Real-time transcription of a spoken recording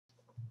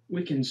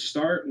We can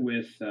start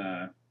with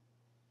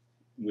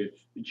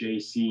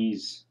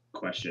JC's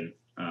question.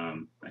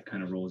 That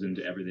kind of rolls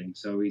into everything.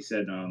 So he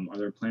said, "Are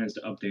there plans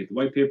to update the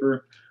white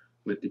paper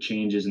with the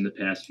changes in the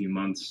past few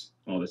months?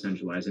 All the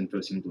centralized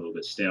info seems a little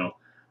bit stale."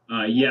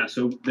 Yeah,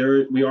 so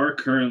there we are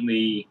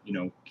currently,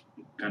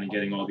 kind of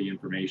getting all the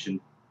information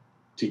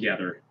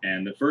together,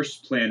 and the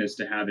first plan is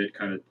to have it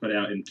kind of put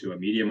out into a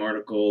Medium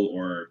article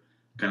or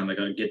kind of like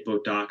a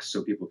Gitbook docs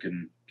so people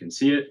can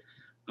see it,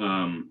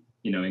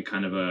 in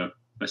kind of a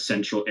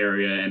central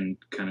area and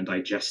kind of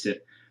digest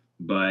it.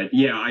 But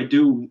yeah, I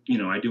do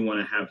want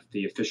to have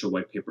the official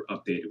white paper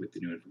updated with the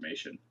new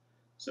information.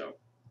 So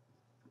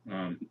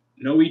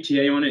no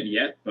ETA on it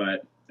yet,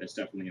 but that's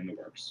definitely in the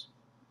works.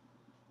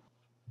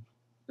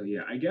 So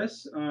yeah, I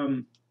guess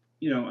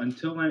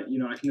until I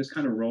can just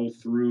kind of roll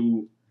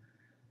through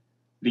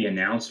the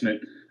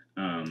announcement,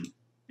 um,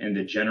 and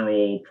the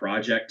general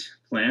project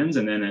plans,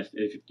 and then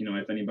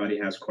if anybody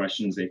has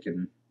questions, they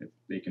can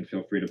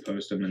feel free to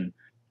post them, and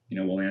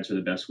we'll answer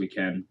the best we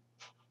can.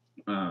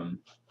 Um,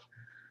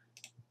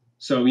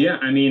 so yeah,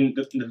 I mean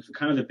the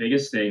kind of the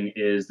biggest thing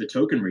is the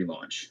token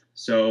relaunch.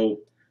 So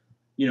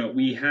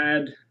we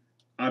had,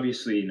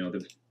 obviously,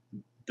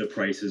 the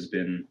price has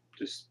been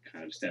just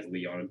kind of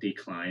steadily on a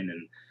decline,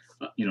 and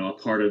a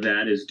part of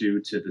that is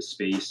due to the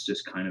space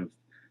just kind of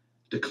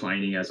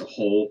declining as a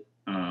whole.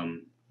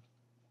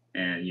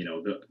 And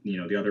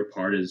the other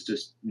part is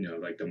just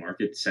like the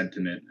market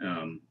sentiment,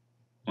 on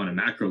a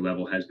macro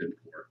level has been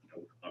poor.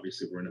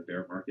 Obviously we're in a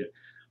bear market,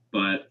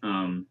 but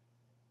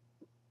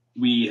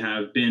we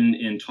have been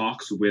in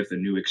talks with a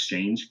new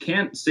exchange.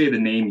 Can't say the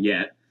name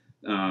yet.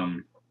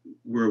 Um,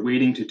 we're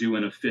waiting to do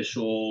an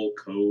official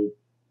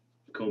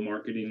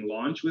co-marketing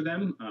launch with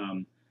them.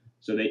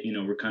 So they,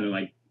 we're kind of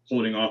like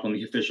holding off on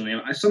the official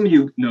name. Some of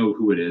you know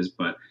who it is,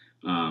 but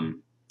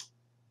um,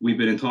 we've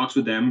been in talks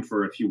with them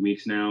for a few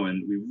weeks now,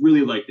 and we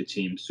really like the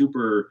team.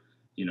 Super,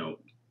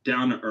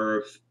 down to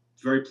earth,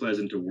 very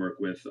pleasant to work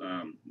with.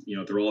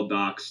 They're all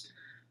doxed,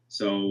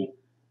 so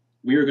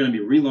we are going to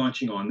be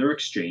relaunching on their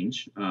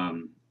exchange.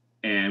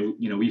 And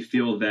we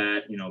feel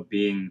that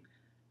being,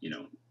 you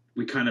know,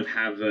 we kind of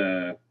have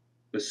a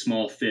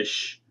small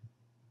fish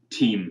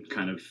team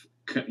kind of,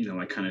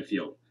 I kind of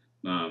feel,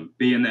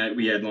 being that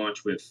we had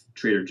launched with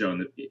Trader Joe,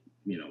 and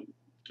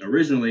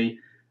originally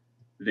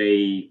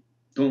they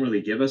don't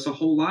really give us a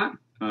whole lot.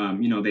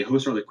 They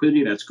host our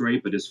liquidity, that's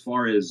great, but as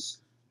far as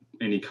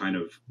any kind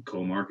of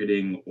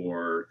co-marketing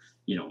or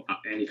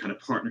any kind of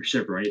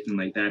partnership or anything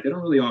like that, they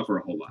don't really offer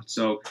a whole lot.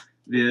 So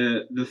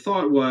the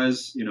thought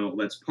was,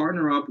 let's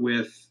partner up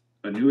with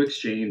a new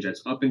exchange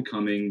that's up and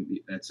coming.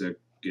 It's a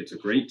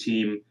great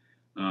team.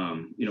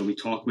 We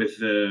talk with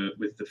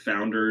the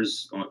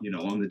founders,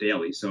 on the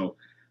daily. So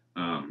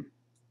um,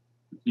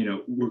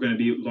 we're going to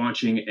be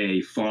launching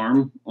a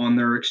farm on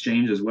their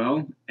exchange as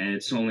well, and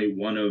it's only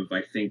one of,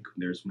 I think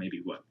there's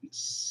maybe what,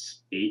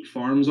 8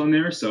 farms on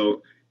there.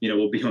 So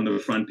we'll be on the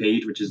front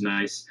page, which is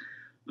nice.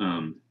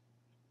 Um,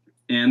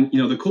 and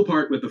the cool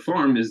part with the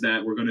farm is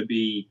that we're going to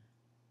be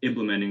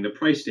implementing the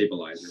price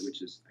stabilizer,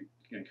 which is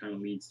kind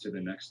of leads to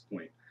the next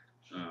point.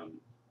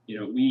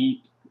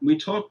 We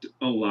talked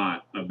a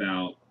lot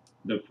about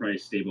the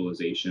price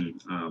stabilization.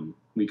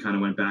 We kind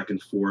of went back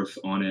and forth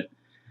on it,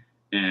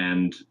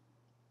 and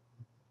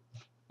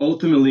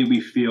ultimately we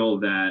feel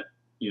that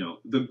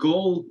the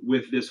goal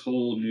with this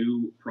whole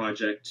new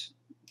project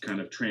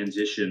kind of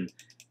transition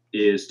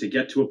is to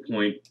get to a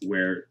point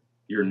where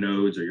your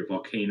nodes or your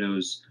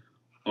volcanoes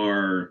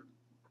are,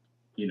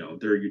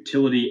 they're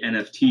utility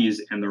NFTs,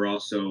 and they're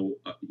also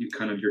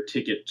kind of your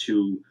ticket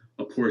to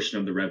a portion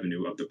of the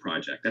revenue of the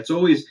project. That's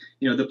always,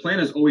 the plan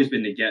has always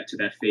been to get to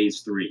that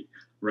phase 3,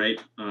 right?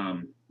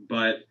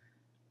 But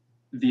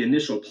the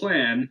initial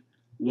plan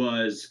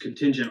was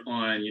contingent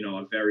on,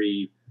 a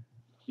very,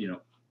 you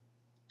know,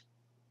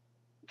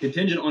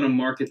 contingent on a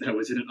market that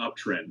was in an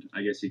uptrend,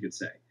 I guess you could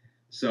say.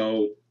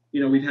 So,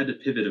 we've had to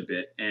pivot a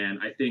bit, and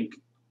I think,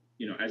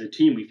 as a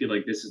team, we feel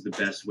like this is the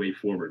best way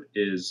forward,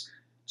 is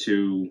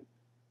to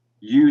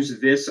use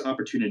this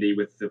opportunity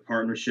with the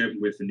partnership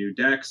with the new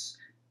DEX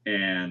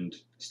and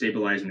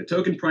stabilizing the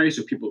token price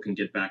so people can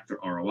get back their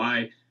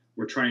ROI.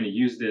 We're trying to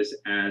use this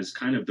as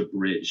kind of the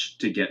bridge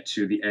to get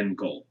to the end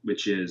goal,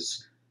 which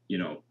is,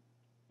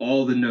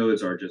 all the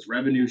nodes are just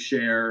revenue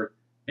share,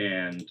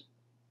 and,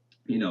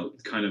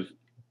 kind of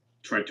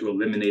try to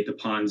eliminate the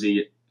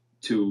Ponzi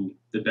to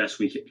the best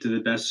to the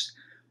best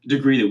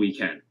degree that we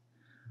can.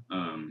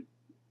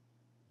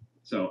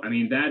 So, I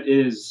mean, that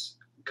is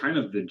kind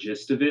of the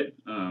gist of it.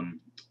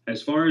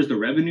 As far as the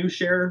revenue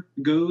share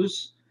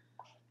goes,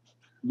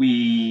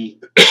 the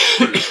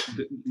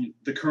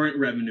current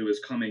revenue is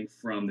coming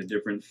from the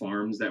different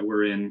farms that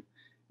we're in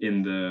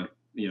the,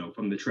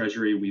 from the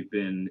treasury. We've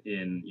been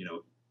in,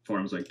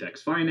 farms like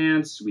Dex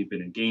Finance. We've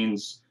been in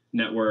Gains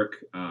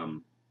Network.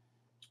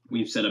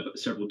 We've set up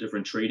several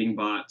different trading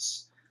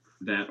bots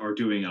that are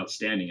doing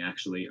outstanding,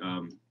 actually.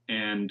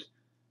 And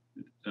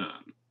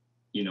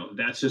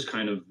that's just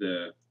kind of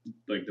the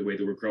way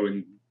that we're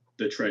growing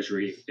the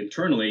treasury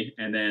internally,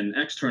 and then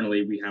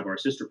externally we have our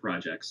sister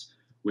projects,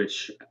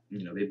 which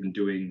they've been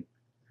doing.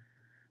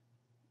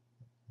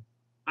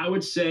 I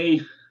would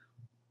say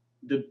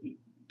the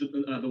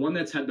the one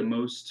that's had the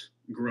most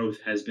growth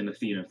has been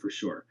Athena for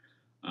sure.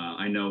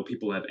 I know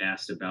people have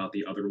asked about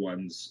the other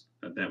ones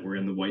that were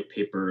in the white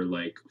paper,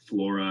 like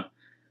Flora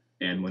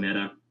and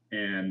Moneta,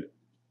 and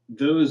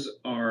those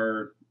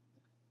are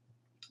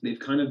they've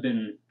kind of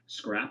been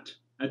scrapped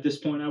at this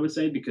point, I would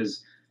say,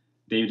 because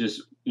they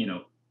just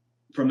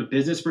from a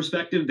business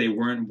perspective, they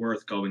weren't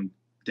worth going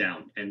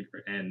down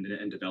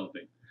and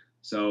developing.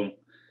 So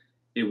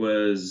it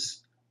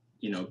was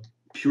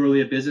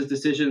purely a business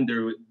decision.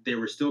 There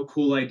were still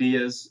cool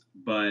ideas,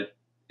 but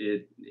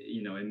it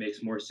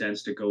makes more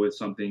sense to go with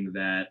something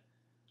that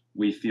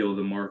we feel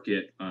the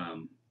market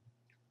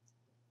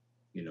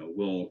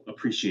will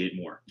appreciate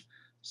more.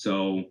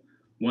 So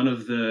one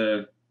of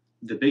the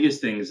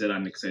biggest things that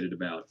I'm excited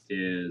about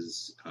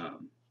is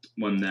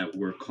one that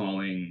we're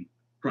calling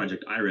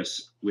Project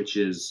Iris, which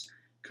is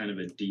kind of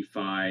a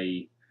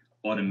DeFi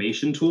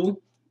automation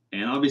tool.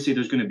 And obviously,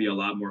 there's going to be a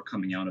lot more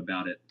coming out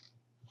about it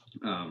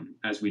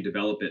as we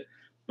develop it.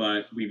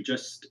 But we've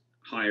just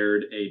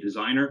hired a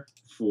designer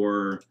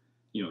for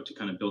to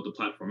kind of build the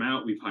platform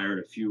out. We've hired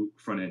a few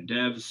front end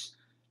devs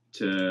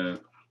to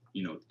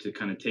to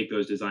kind of take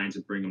those designs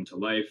and bring them to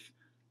life.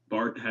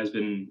 Bart has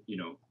been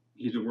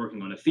he's been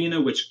working on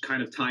Athena, which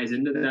kind of ties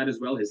into that as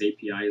well. His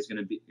API is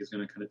going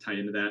to kind of tie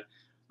into that.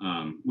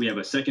 We have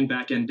a second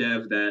backend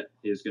dev that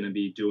is going to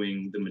be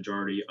doing the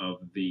majority of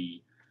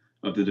the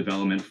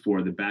development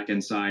for the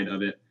backend side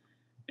of it,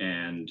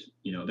 and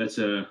that's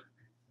a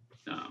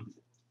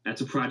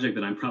project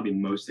that I'm probably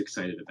most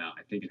excited about.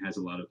 I think it has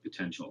a lot of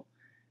potential.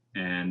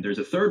 And there's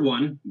a third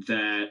one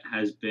that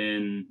has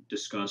been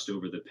discussed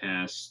over the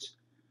past,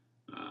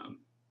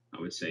 I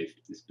would say,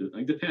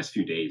 like the past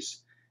few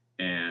days,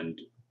 and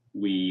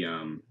we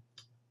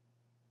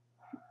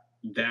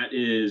that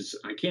is,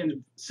 I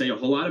can't say a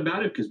whole lot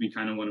about it because we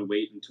kind of want to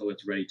wait until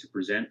it's ready to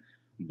present,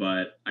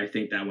 but I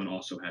think that one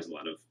also has a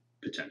lot of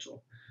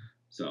potential.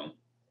 So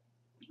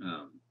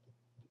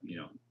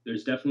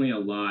there's definitely a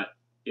lot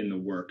in the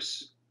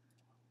works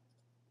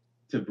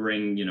to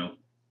bring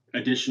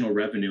additional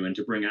revenue and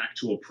to bring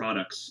actual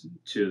products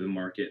to the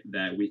market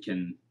that we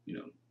can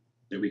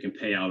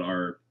pay out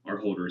our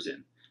holders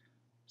in.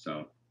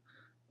 So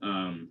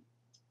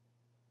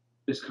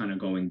just kind of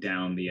going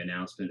down the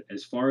announcement.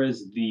 As far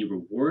as the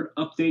reward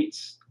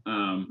updates,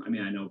 I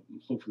mean, I know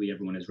hopefully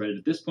everyone has read it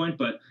at this point,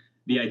 but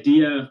the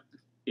idea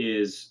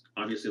is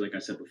obviously, like I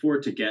said before,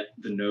 to get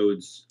the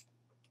nodes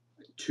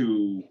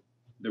to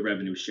the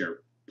revenue share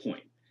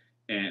point.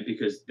 And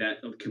because that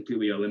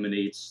completely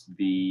eliminates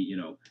the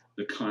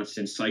the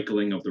constant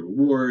cycling of the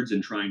rewards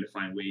and trying to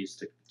find ways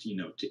to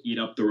eat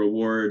up the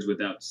rewards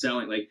without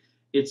selling. Like,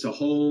 it's a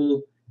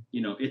whole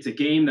it's a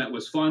game that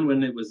was fun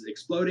when it was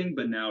exploding,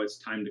 but now it's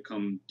time to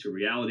come to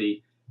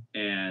reality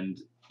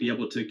and be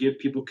able to give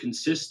people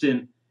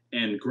consistent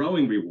and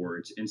growing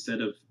rewards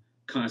instead of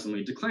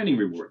constantly declining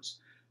rewards.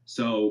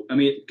 So I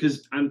mean,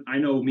 because I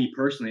know me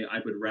personally, I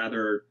would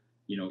rather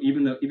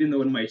even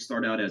though it might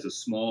start out as a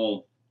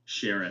small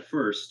share at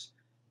first,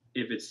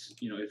 if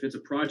it's a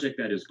project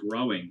that is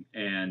growing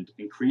and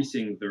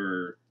increasing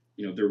their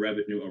their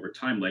revenue over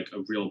time, like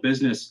a real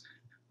business,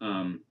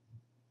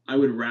 I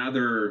would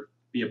rather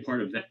be a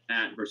part of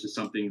that versus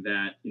something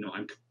that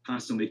I'm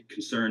constantly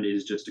concerned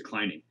is just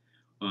declining,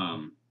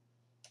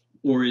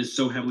 or is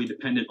so heavily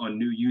dependent on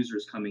new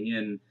users coming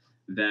in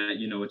that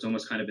it's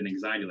almost kind of an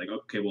anxiety, like,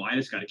 okay, well, I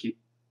just got to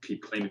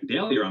keep claiming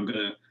daily, or I'm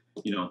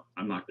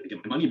not gonna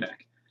get my money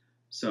back.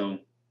 So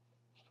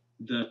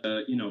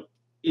the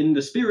in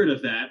the spirit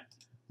of that,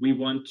 we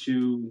want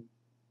to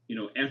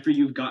after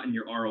you've gotten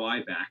your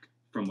ROI back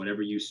from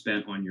whatever you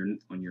spent on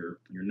your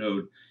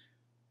node,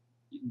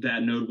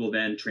 that node will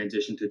then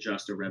transition to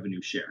just a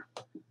revenue share.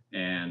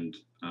 And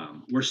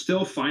we're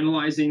still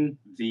finalizing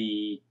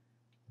the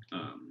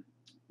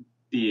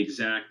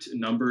exact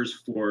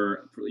numbers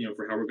for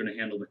how we're going to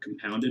handle the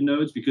compounded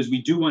nodes, because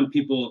we do want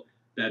people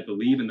that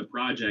believe in the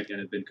project and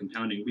have been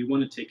compounding. We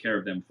want to take care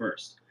of them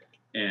first.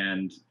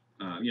 And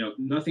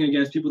nothing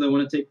against people that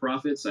want to take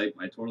profits. I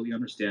totally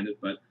understand it.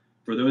 But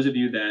for those of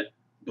you that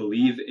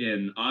believe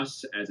in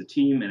us as a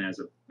team and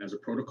as a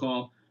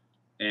protocol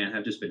and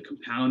have just been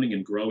compounding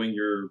and growing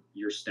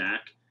your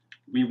stack,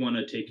 we want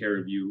to take care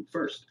of you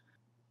first.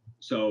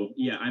 So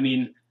yeah, I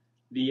mean,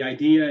 the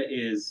idea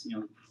is,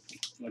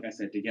 like I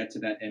said, to get to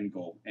that end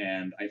goal.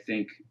 And I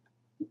think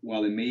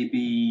while it may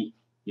be,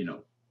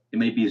 it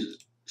may be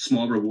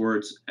small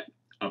rewards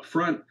up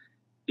front,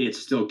 it's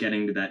still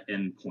getting to that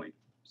end point.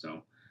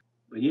 So,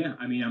 but yeah,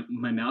 I mean,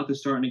 my mouth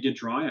is starting to get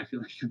dry. I feel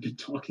like I've been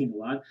talking a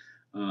lot.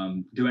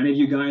 Do any of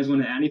you guys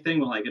want to add anything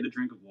while I get a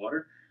drink of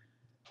water?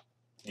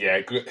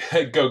 Yeah,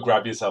 go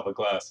grab yourself a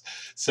glass.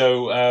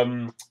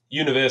 So,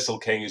 Universal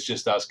King has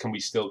just asked, can we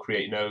still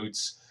create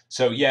nodes?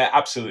 So, yeah,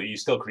 absolutely, you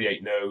still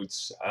create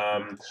nodes.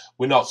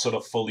 We're not sort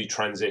of fully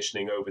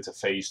transitioning over to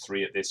phase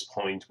 3 at this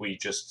point. We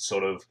just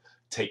sort of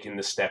taking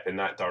the step in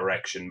that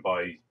direction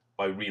by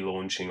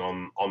relaunching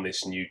on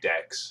this new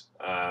DEX.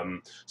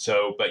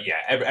 But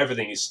yeah,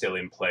 everything is still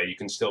in play. You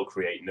can still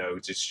create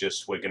nodes. It's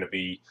just we're going to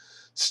be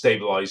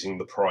stabilizing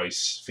the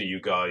price for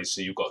you guys,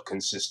 so you've got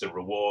consistent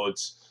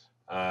rewards.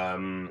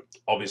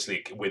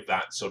 Obviously, with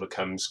that sort of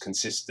comes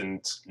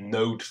consistent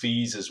node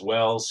fees as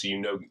well, so you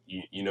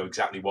know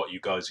exactly what you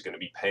guys are going to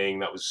be paying.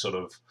 That was sort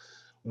of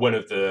one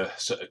of the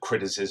sort of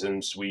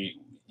criticisms. We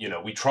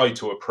tried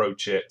to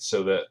approach it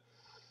so that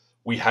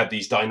we had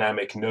these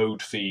dynamic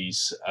node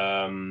fees,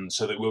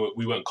 so that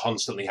we weren't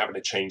constantly having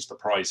to change the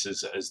price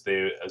as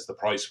the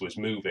price was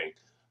moving.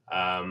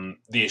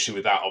 The issue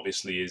with that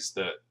obviously is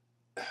that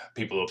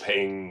people are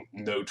paying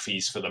node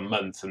fees for the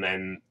month, and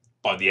then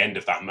by the end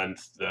of that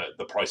month,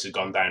 the price has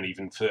gone down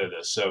even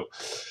further. So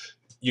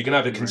you can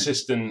have a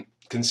consistent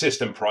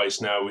price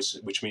now,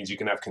 which means you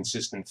can have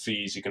consistent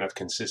fees, you can have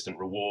consistent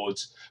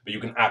rewards, but you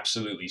can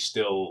absolutely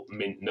still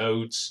mint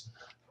nodes.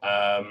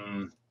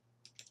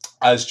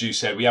 As Ju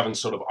said, we haven't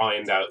sort of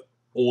ironed out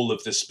all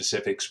of the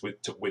specifics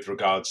with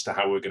regards to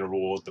how we're going to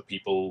reward the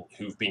people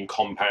who've been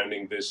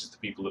compounding versus the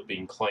people that've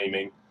been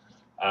claiming.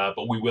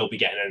 But we will be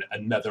getting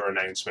another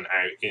announcement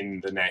out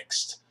in the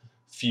next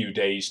few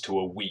days to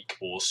a week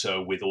or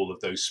so with all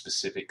of those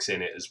specifics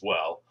in it as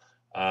well.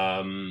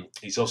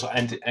 He's also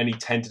any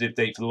tentative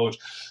date for the launch?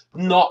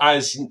 Not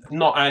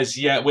as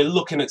yet. We're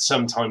looking at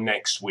sometime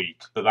next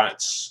week, but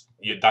that's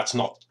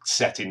not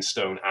set in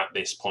stone at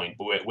this point.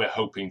 But we're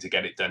hoping to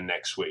get it done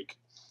next week.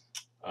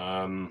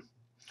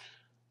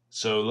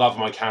 So Love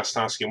My Cast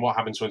asking, what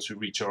happens once we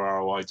reach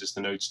our ROI? Does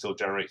the node still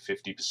generate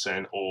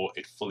 50% or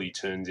it fully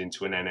turns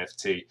into an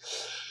NFT?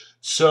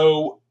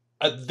 So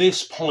at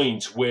this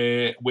point,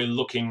 we're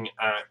looking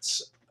at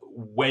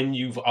when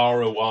you've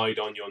ROI'd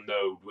on your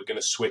node, we're going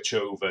to switch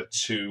over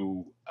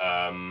to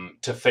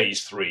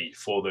phase 3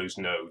 for those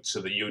nodes,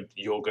 so that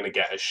you're going to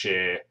get a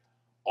share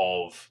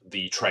of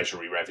the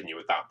treasury revenue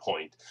at that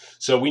point.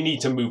 So we need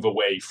to move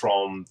away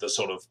from the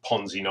sort of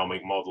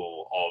Ponzi-nomic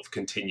model of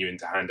continuing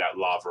to hand out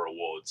lava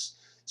awards.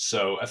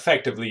 So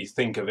effectively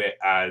think of it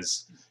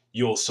as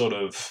you're sort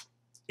of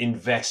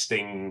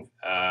investing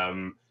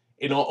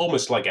in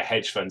almost like a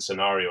hedge fund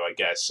scenario, I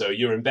guess. So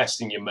you're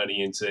investing your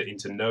money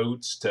into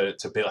nodes to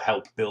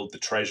help build the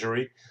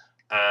treasury.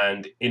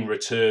 And in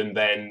return,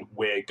 then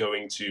we're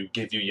going to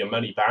give you your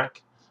money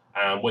back.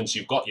 And once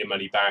you've got your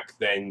money back,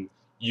 then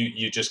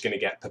you're just going to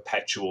get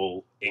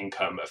perpetual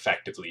income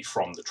effectively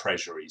from the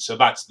treasury. So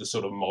that's the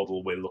sort of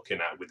model we're looking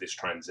at with this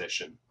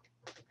transition.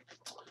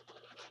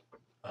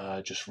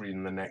 Just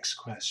reading the next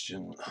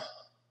question.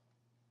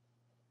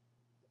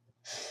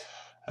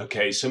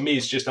 Okay, so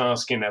Mia's just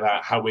asking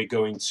about how we're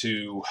going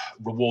to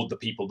reward the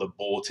people that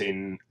bought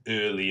in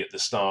early at the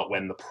start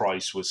when the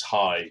price was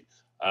high.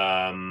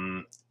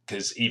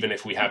 Because even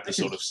if we have to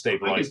sort of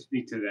stabilize... I can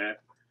speak to that.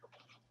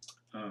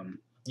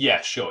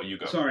 Yeah, sure, you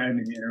go. Sorry, I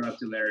didn't mean to interrupt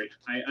you, Larry.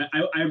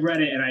 I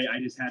read it and I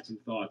just had some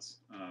thoughts.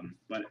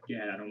 But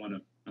yeah, I don't want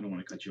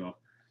to cut you off.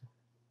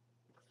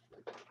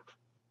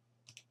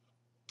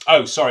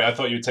 Oh, sorry, I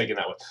thought you were taking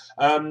that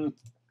one.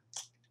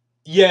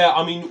 Yeah,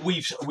 I mean,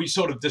 we've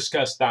sort of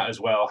discussed that as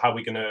well. How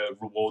we're going to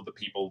reward the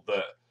people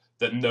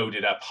that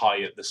noded up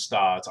high at the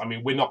start. I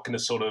mean, we're not going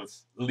to sort of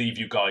leave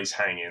you guys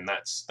hanging.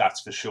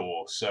 That's for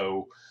sure.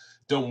 So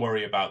don't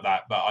worry about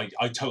that. But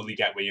I totally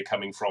get where you're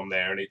coming from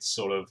there, and it's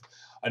sort of,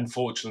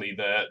 unfortunately,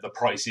 the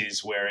price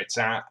is where it's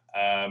at.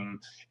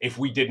 If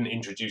we didn't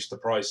introduce the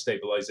price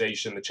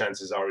stabilization, the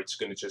chances are it's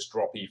going to just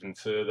drop even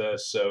further.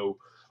 So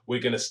we're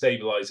going to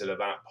stabilize it at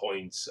that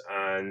point,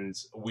 and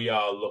we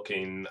are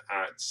looking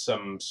at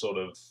some sort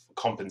of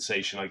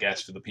compensation, I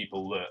guess, for the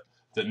people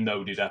that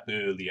noded up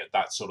early at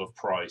that sort of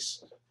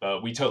price.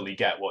 We totally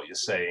get what you're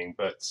saying,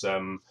 but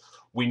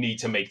we need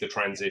to make the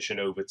transition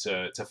over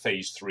to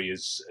phase 3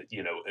 as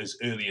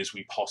early as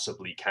we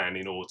possibly can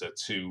in order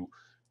to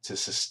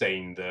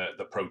sustain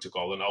the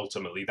protocol. And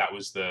ultimately, that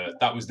was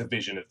the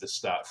vision of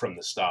from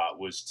the start,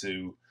 was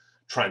to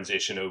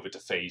transition over to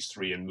phase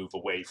 3 and move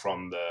away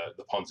from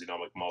the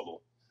Ponzi-nomic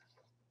model.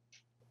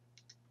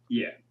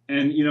 Yeah,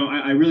 and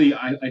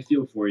I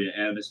feel for you,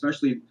 and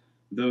especially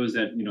those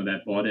that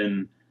that bought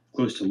in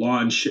close to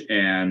launch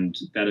and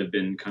that have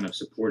been kind of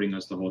supporting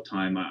us the whole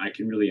time. I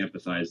can really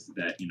empathize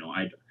that.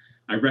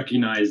 I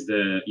recognize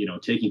the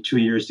taking 2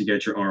 years to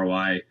get your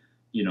ROI.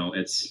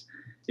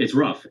 It's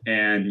rough,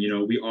 and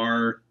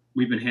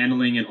we've been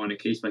handling it on a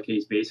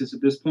case-by-case basis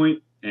at this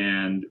point,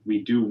 and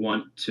we do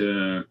want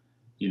to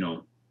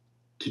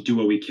to do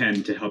what we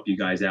can to help you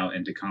guys out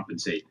and to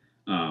compensate.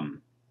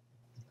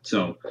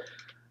 So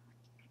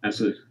that's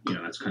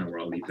kind of where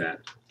I'll leave that.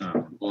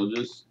 Well,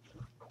 just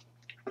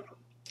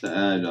to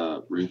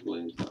add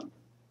briefly,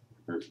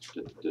 or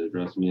to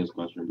address Mia's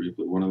question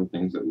briefly, one of the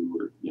things that we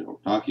were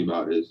talking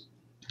about is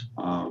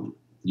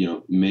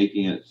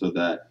making it so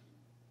that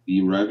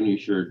the revenue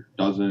share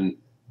doesn't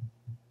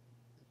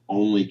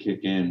only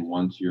kick in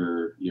once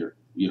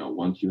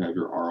once you have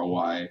your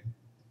ROI,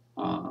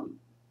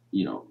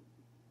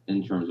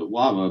 in terms of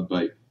lava,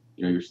 but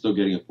you're still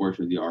getting a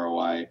portion of the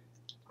ROI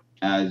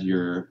as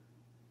you're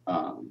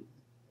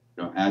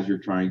as you're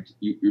trying to,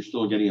 you're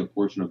still getting a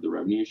portion of the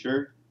revenue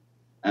share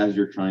as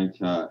you're trying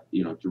to,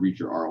 to reach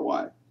your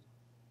ROI.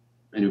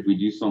 And if we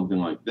do something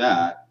like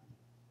that,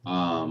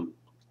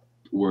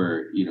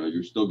 where,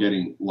 you're still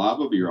getting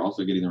lava, but you're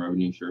also getting the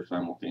revenue share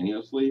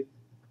simultaneously,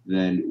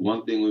 then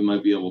one thing we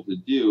might be able to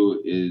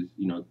do is,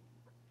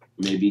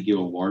 maybe give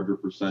a larger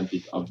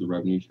percentage of the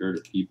revenue share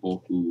to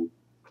people who,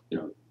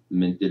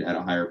 minted at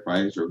a higher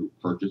price or who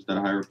purchased at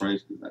a higher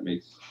price, because that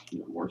makes,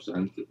 more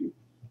sense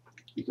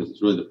because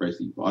it's really the price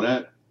that you bought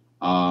at.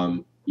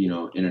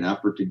 In an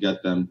effort to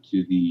get them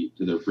to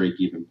their break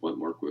even point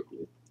more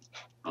quickly.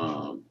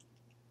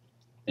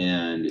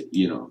 And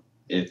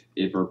if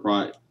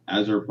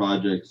as our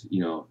projects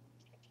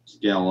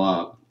scale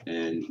up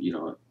and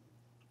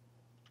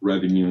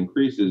revenue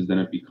increases, then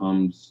it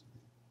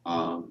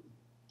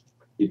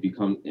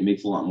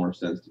makes a lot more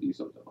sense to do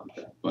something like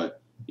that.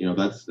 But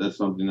that's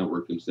something that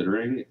we're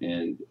considering,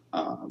 and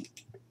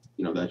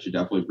that should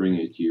definitely bring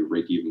you to your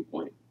break even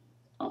point.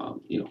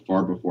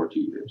 Far before 2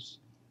 years.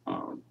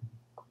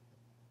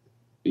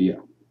 Yeah,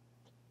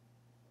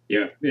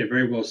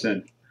 very well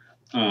said.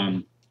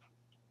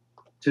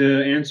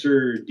 To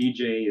answer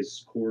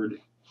DJ's chord,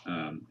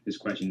 his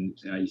question,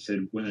 he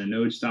said, when a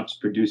node stops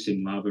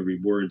producing lava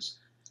rewards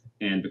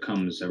and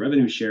becomes a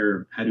revenue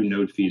share, how do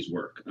node fees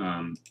work?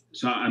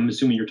 So I'm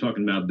assuming you're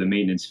talking about the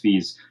maintenance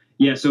fees.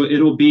 Yeah, so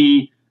it'll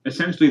be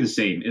essentially the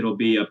same. It'll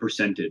be a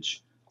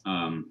percentage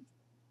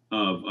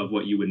of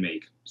what you would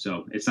make.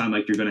 So it's not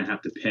like you're going to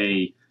have to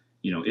pay,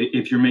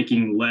 if you're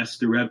making less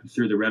through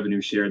the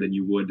revenue share than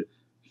you would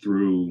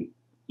through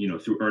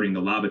earning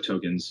the lava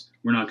tokens,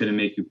 we're not going to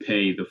make you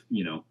pay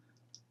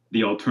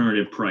the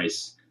alternative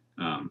price.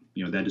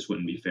 That just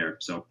wouldn't be fair.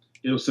 So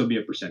it'll still be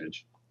a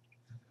percentage.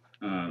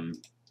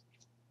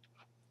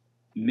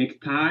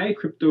 McTie,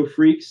 Crypto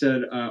Freak,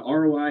 said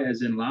ROI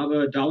as in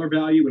lava dollar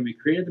value when we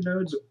created the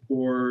nodes,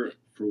 or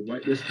for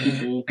whitelist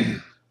people,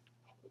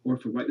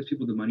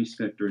 the money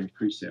spent during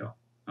pre-sale.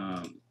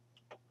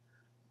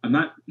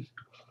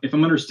 If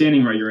I'm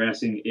understanding right, you're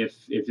asking if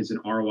it's an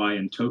ROI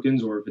in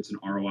tokens or if it's an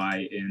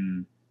ROI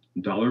in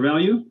dollar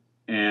value,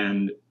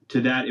 and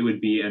to that it would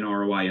be an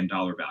ROI in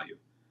dollar value.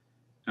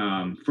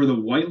 For the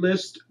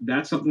whitelist,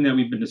 that's something that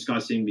we've been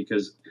discussing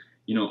because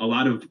a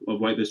lot of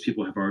whitelist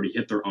people have already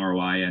hit their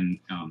ROI, and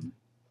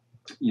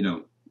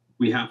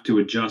we have to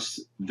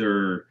adjust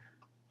their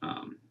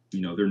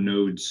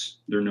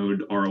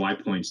node ROI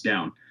points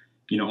down.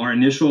 Our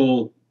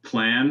initial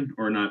plan,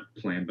 or not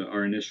plan, but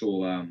our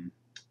initial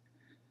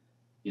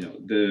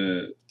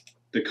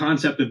the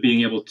concept of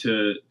being able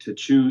to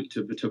choose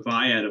to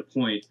buy at a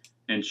point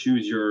and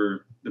choose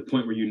the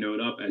point where you node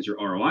up as your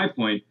ROI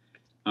point.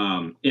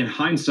 In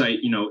hindsight,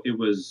 it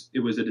was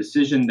a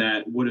decision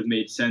that would have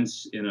made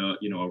sense in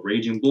a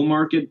raging bull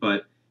market,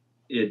 but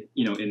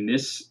in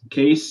this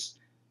case,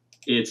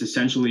 it's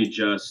essentially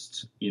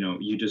just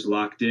you just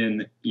locked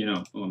in.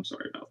 Oh, I'm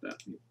sorry about that.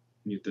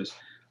 Mute this.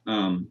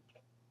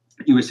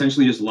 You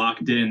essentially just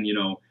locked in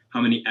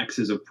how many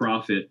X's of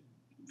profit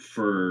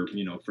for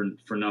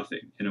nothing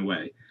in a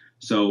way.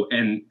 So,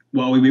 and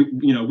while we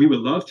would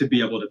love to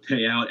be able to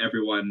pay out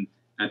everyone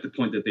at the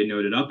point that they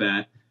noded up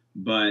at,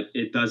 but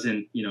it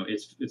doesn't,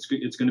 it's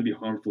going to be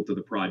harmful to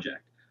the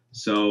project.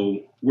 So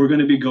we're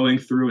going to be going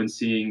through and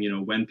seeing,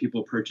 when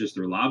people purchase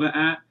their lava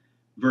at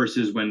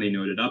versus when they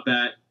noded up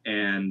at,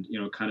 and,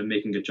 kind of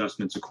making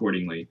adjustments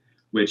accordingly,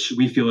 which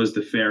we feel is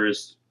the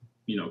fairest,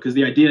 because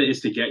the idea is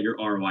to get your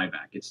ROI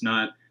back. It's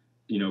not,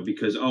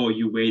 because, oh,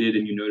 you waited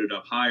and you noded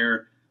up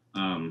higher,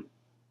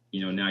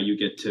 now you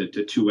get to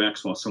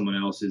 2x while someone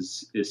else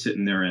is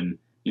sitting there and,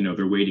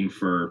 they're waiting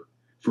for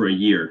a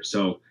year.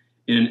 So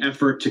in an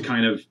effort to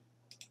kind of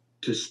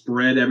to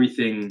spread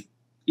everything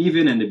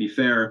even and to be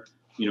fair,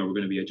 we're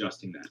going to be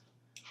adjusting that.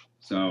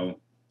 So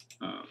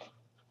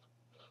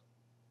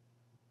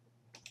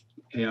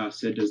Chaos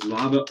said, does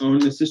Lava own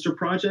the sister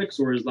projects,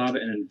 or is Lava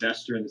an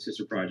investor in the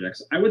sister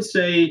projects? I would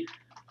say,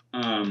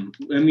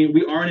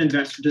 we are an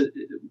investor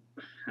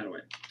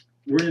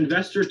we're an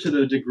investor to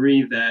the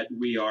degree that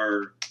we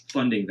are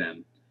funding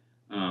them.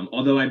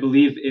 Although I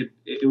believe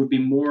it would be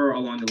more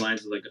along the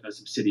lines of like a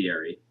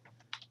subsidiary,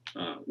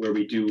 where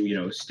we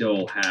do,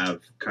 still have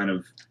kind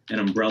of an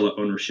umbrella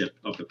ownership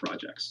of the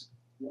projects,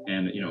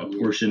 and a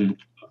portion.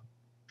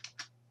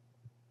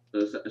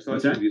 So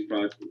these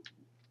projects,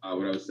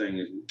 what I was saying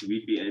is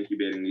we'd be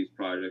incubating these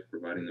projects,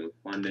 providing them with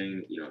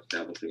funding,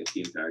 establishing a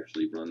team to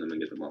actually run them and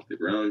get them off the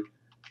ground.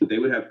 But they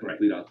would have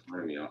complete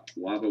autonomy.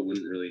 Lava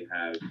wouldn't really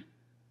have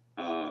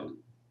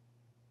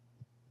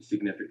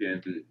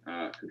significant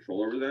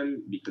control over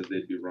them, because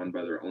they'd be run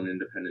by their own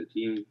independent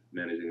team,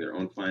 managing their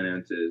own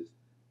finances,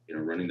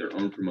 running their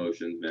own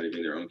promotions,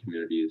 managing their own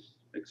communities,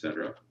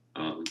 etc.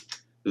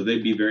 So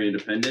they'd be very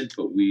independent,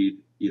 but we'd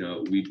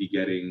be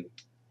getting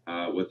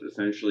with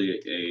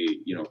essentially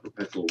a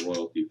perpetual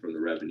royalty from the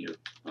revenue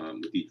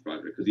with each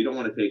project, because you don't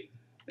want to take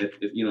if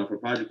a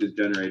project is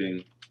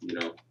generating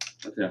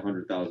let's say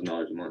 $100,000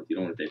 a month, you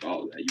don't want to take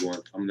all of that. You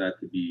want some of that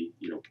to be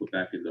put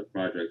back into the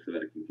project so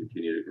that it can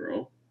continue to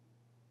grow.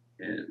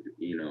 and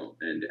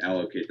and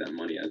allocate that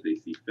money as they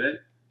see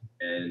fit.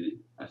 And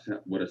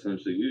what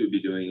essentially we would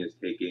be doing is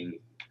taking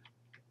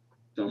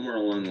somewhere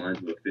along the lines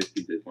of a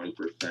 15 to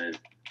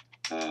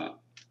 20%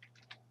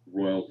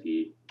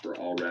 royalty for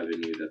all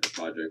revenue that the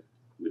project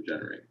would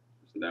generate.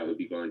 So that would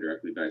be going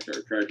directly back to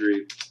our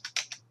treasury.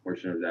 A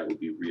portion of that would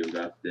be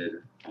reinvested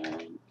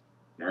on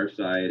our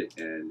side,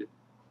 and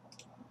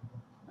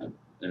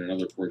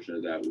another portion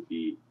of that would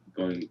be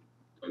going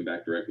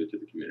back directly to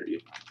the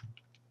community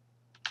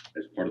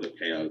as part of the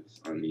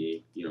payouts on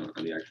the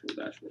on the actual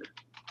dashboard.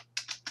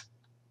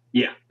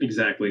 Yeah,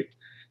 exactly.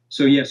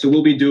 So yeah, so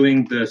we'll be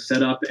doing the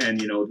setup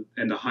and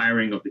and the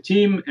hiring of the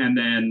team, and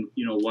then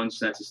once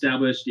that's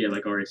established, yeah,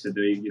 like Ari said,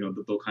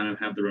 they'll kind of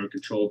have their own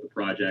control of the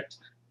project,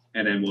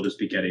 and then we'll just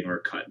be getting our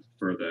cut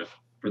for the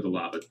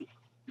Lava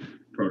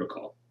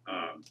protocol.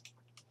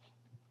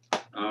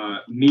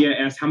 Mia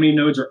asked how many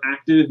nodes are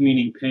active,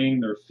 meaning paying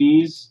their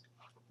fees.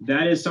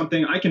 That is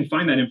something I can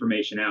find that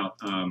information out.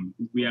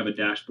 We have a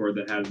dashboard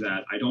that has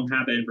that. I don't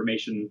have that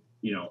information,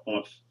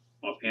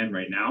 offhand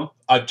right now.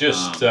 I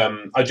just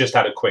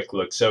had a quick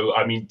look. So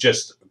I mean,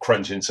 just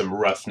crunching some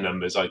rough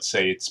numbers, I'd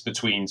say it's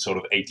between sort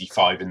of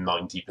 85 and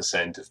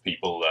 90% of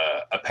people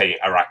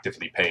are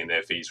actively paying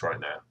their fees right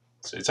now.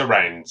 So it's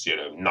around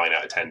 9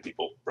 out of 10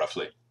 people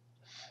roughly.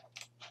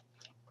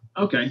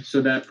 Okay,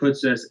 so that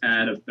puts us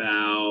at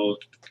about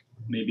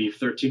maybe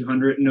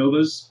 1,300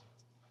 novas,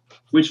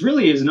 which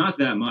really is not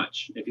that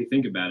much if you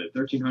think about it.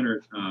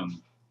 1,300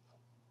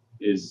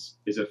 is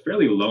a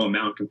fairly low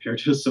amount compared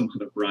to some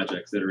other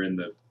projects that are in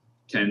the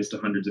tens to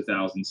hundreds of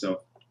thousands.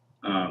 So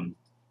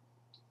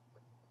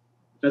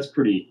that's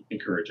pretty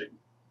encouraging.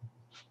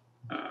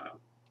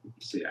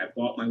 Let's see, I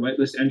bought my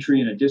whitelist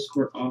entry in a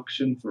Discord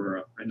auction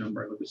for a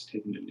number I was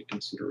taken into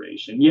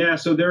consideration. Yeah,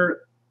 so there,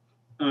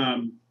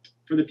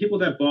 for the people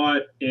that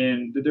bought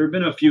in, there have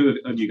been a few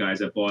of you guys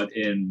that bought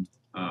in,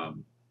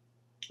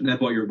 that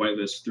bought your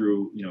whitelist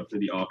through, through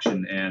the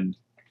auction, and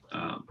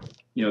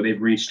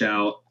they've reached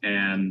out,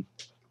 and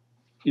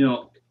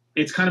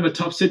it's kind of a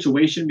tough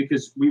situation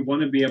because we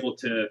want to be able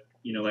to,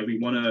 we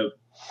want to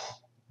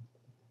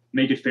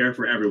make it fair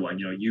for everyone.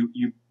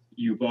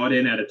 You bought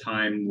in at a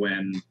time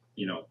when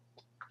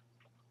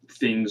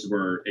things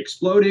were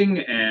exploding,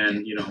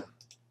 and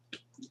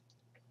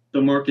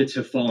the markets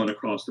have fallen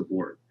across the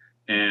board,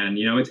 and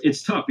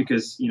it's tough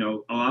because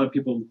a lot of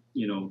people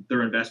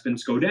their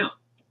investments go down.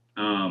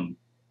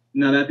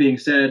 Now that being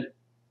said,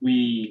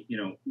 we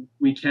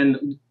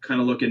can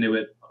kind of look into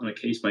it on a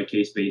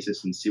case-by-case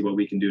basis and see what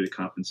we can do to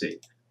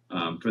compensate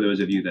for those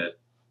of you that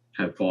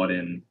have bought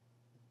in,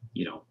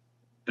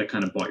 that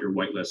kind of bought your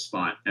whitelist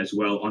spot as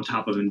well on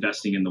top of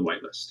investing in the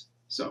whitelist.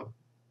 So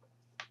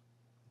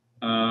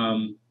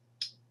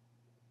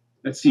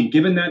let's see,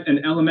 given that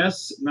an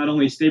LMS not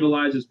only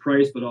stabilizes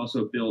price but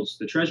also builds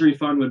the treasury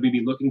fund, would we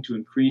be looking to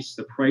increase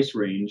the price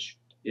range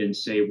in,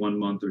 say, 1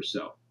 month or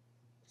so?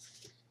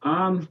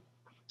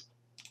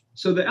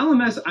 So the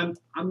LMS,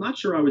 I'm not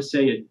sure I would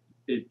say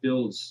it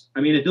builds.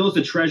 I mean, it builds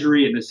the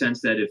treasury in the sense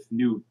that if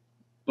new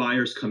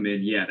buyers come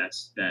in, yeah,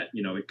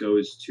 it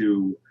goes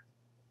to,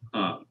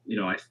 I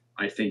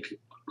think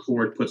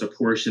Horde puts a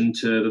portion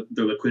to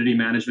the liquidity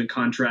management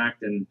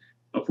contract and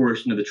a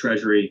portion of the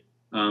treasury.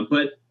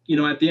 But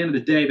at the end of the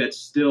day, that's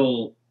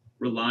still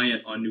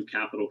reliant on new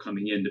capital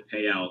coming in to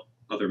pay out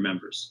other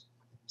members.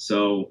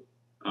 So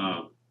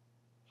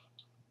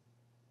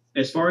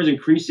as far as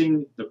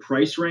increasing the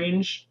price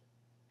range,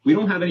 we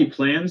don't have any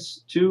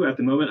plans to at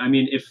the moment. I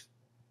mean,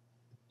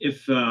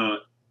 if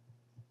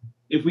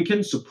we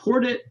can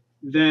support it,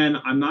 then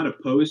I'm not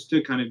opposed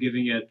to kind of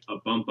giving it a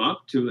bump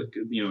up to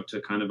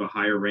to kind of a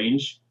higher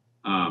range,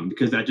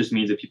 because that just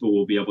means that people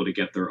will be able to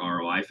get their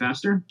ROI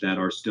faster, that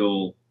are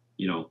still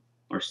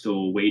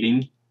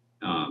waiting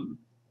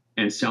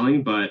and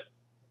selling. But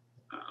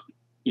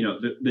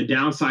the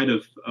downside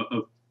of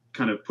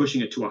kind of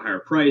pushing it to a higher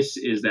price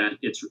is that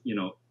it's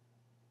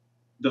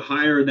the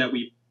higher that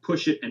we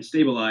push it and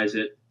stabilize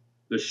it,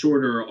 the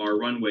shorter our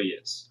runway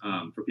is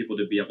for people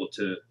to be able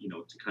to,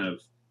 to kind of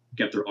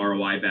get their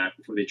ROI back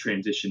before they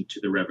transition to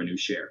the revenue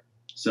share.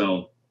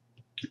 So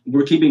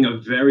we're keeping a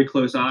very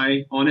close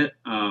eye on it,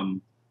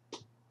 to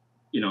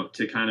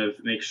kind of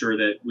make sure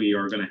that we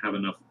are going to have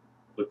enough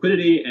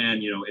liquidity,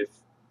 and, if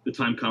the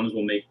time comes,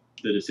 we'll make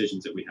the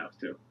decisions that we have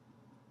to.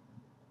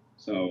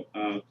 So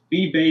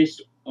fee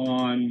based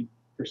on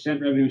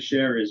percent revenue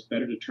share is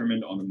better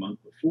determined on the month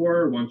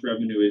before. Once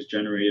revenue is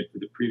generated for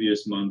the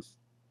previous month,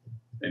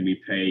 then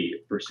we pay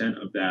percent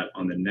of that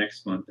on the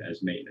next month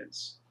as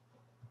maintenance.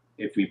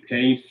 If we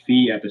pay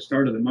fee at the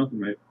start of the month, we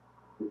might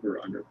over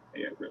or under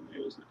pay at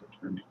revenue is not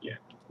determined yet.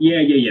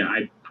 Yeah.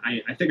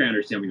 I think I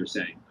understand what you're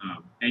saying.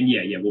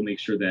 And we'll make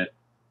sure that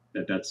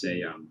that's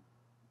a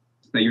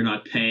that you're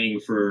not paying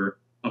for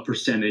a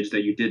percentage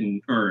that you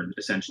didn't earn,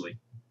 essentially.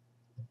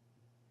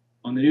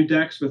 On the new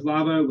DEX with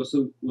Lava,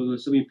 will it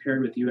still be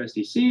paired with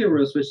USDC, or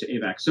will it switch to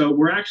AVAX? So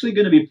we're actually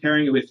going to be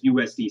pairing it with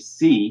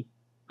USDC.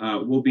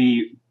 We'll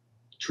be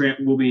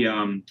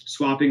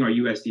swapping our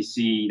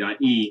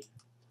USDC.E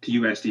to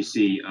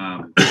USDC,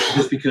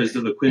 just because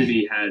the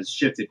liquidity has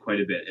shifted quite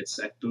a bit.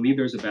 I believe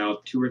there's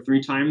about 2 or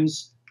 3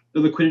 times the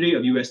liquidity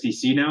of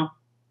USDC now.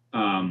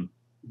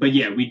 But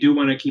yeah, we do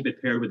want to keep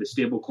it paired with a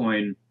stable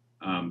coin.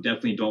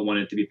 Definitely don't want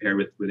it to be paired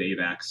with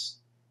AVAX.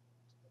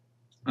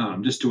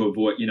 Just to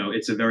avoid,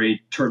 it's a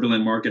very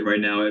turbulent market right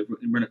now.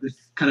 We're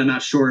kind of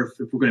not sure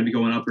if we're going to be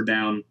going up or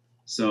down.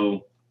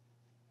 So,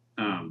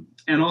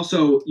 and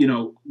also,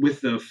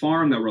 with the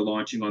farm that we're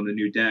launching on the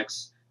new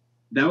DEX,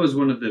 that was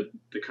one of the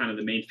kind of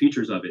the main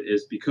features of it,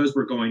 is because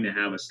we're going to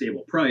have a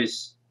stable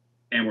price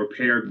and we're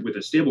paired with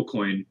a stable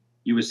coin,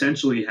 you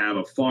essentially have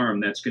a farm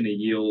that's going to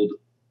yield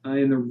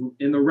in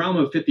the realm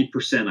of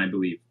 50%, I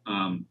believe,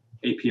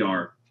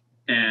 APR,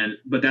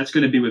 but that's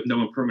going to be with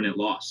no impermanent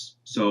loss.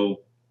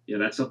 So yeah,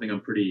 that's something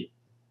I'm pretty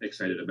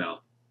excited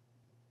about.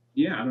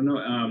 Yeah, I don't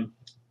know.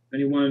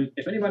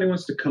 If anybody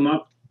wants to come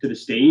up to the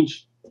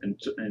stage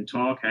and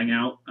talk, hang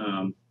out,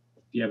 if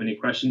you have any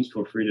questions,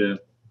 feel free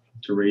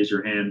to raise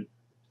your hand.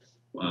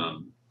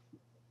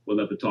 We'll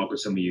love to talk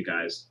with some of you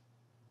guys.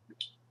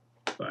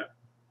 But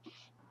if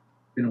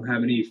we don't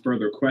have any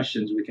further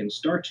questions, we can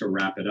start to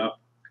wrap it up.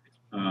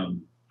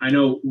 I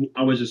know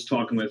I was just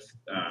talking with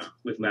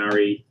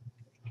Larry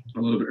a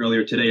little bit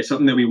earlier today.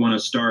 Something that we want to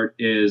start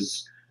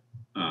is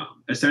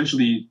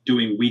essentially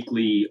doing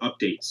weekly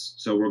updates.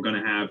 So we're going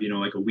to have,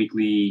 like a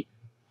weekly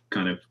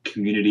kind of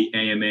community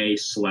AMA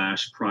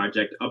 /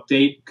 project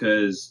update,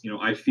 because,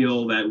 I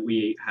feel that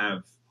we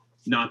have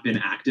not been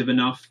active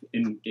enough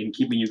in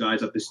keeping you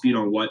guys up to speed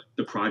on what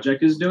the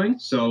project is doing.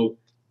 So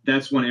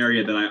that's one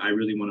area that I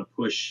really want to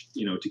push,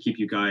 to keep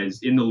you guys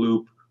in the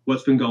loop,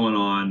 what's been going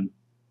on,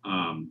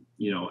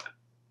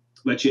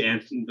 let you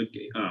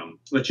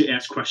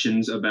ask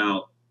questions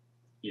about,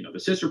 the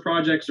sister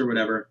projects or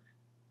whatever.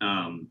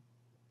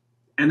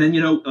 And then,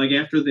 like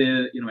after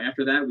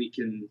that, we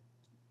can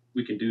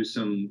do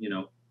some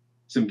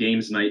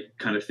games night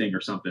kind of thing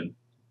or something.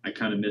 I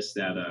kind of miss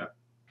that,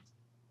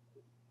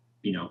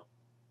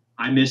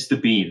 I miss the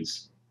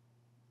beans,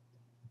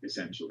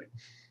 essentially.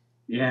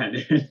 Yeah.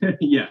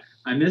 Yeah.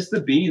 I miss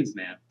the beans,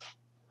 man.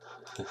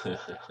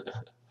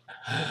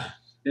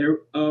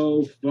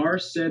 Var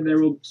said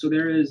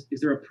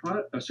is there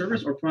a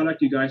service or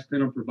product you guys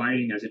plan on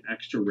providing as an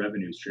extra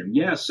revenue stream?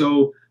 Yeah.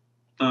 So,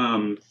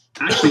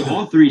 actually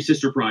all 3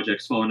 sister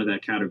projects fall into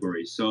that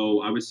category.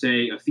 So I would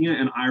say Athena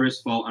and Iris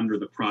fall under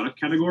the product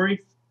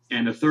category,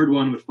 and the third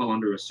one would fall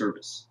under a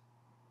service.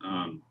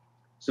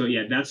 So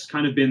yeah, that's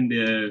kind of been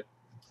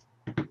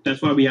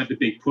that's why we have the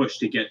big push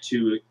to get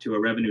to a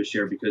revenue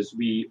share, because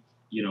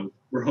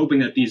we're hoping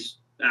that these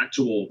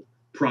actual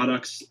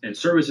products and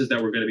services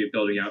that we're going to be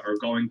building out are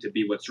going to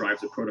be what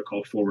drives the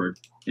protocol forward,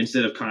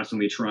 instead of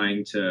constantly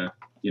trying to,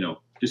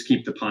 just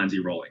keep the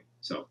Ponzi rolling.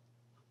 So,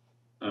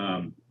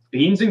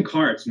 beans and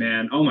carts,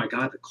 man. Oh my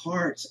God, the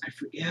carts.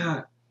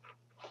 Yeah.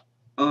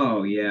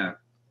 Oh yeah.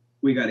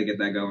 We got to get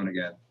that going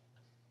again.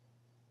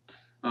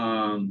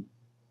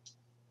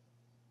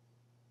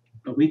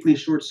 A weekly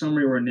short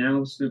summary or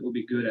announcement will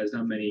be good, as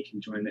not many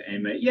can join the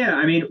AMA. Yeah,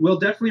 I mean, we'll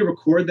definitely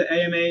record the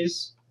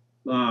AMAs,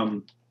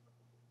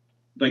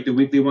 like the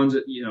weekly ones,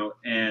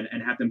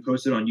 and have them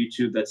posted on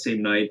YouTube that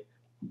same night.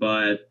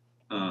 But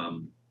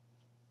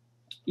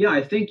yeah,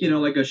 I think,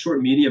 like a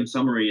short medium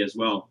summary as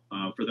well,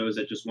 for those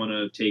that just want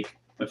to take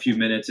a few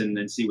minutes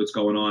and see what's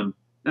going on.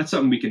 That's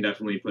something we can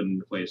definitely put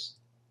into place.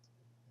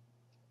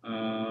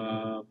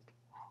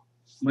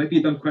 Might be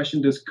a dumb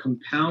question. Does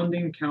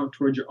compounding count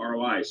towards your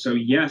ROI? So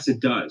yes, it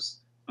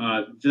does.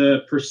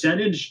 The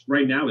percentage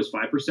right now is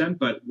 5%,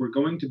 but we're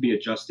going to be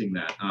adjusting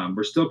that.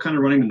 We're still kind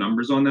of running the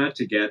numbers on that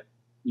to get,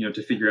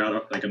 to figure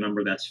out like a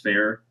number that's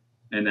fair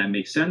and that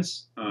makes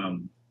sense.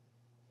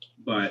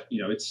 But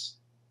it's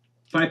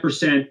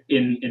 5%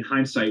 in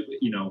hindsight.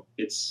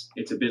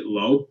 It's a bit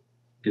low,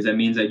 because that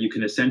means that you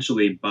can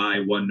essentially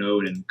buy one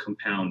node and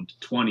compound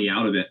 20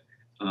 out of it,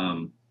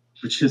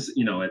 which is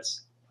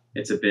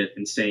it's a bit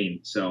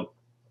insane. So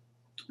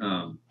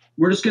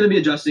we're just going to be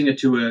adjusting it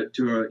to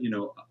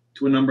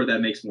a number that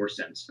makes more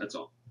sense. That's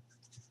all.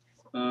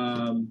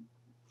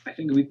 I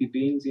think the weekly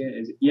beans,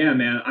 yeah,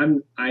 man.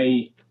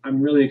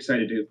 I'm really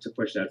excited to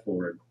push that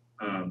forward.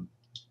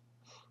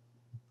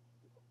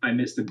 I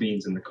miss the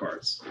beans and the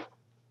carts.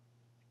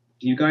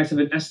 Do you guys have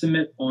an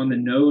estimate on the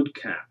node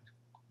cap?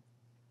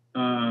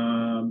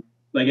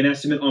 Like an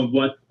estimate on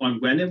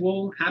when it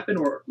will happen,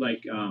 or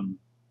like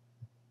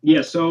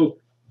yeah. So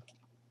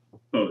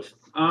both.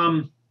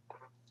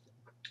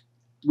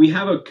 We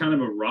have a kind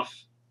of a rough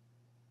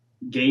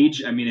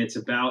gauge. I mean, it's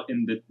about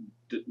in the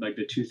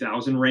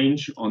 2000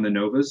 range on the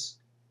Novas.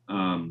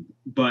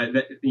 But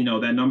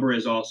that number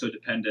is also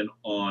dependent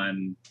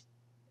on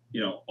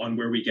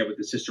where we get with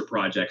the sister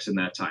projects in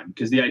that time,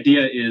 because the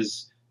idea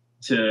is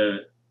to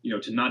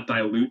not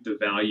dilute the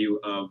value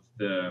of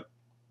the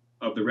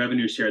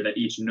revenue share that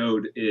each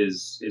node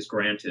is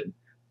granted.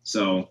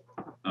 So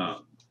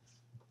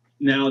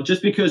now,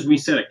 just because we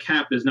set a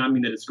cap does not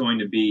mean that it's going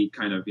to be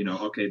kind of,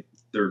 okay,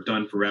 they're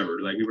done forever.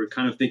 Like, we were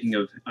kind of thinking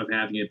of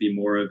having it be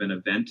more of an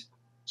event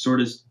sort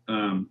of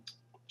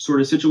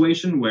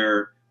situation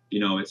where,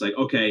 it's like,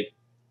 okay,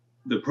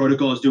 the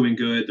protocol is doing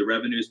good, the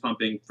revenue is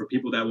pumping. For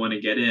people that want to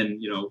get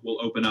in,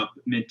 we'll open up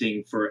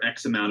minting for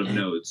X amount of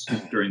nodes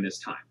during this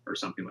time or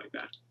something like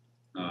that.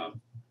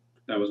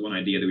 That was one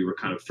idea that we were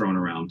kind of throwing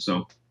around.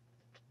 So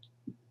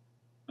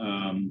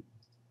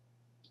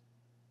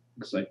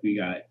looks like we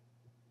got,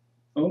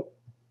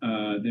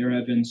 there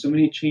have been so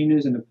many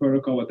changes in the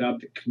protocol without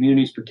the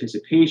community's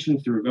participation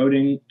through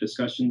voting.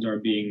 Discussions are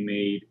being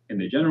made in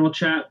the general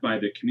chat by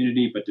the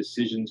community, but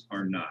decisions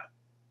are not.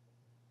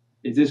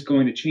 Is this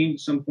going to change at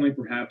some point,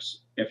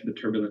 perhaps after the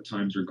turbulent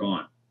times are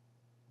gone?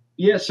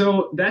 Yeah,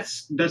 so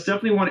that's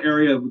definitely one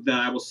area that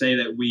I will say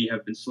that we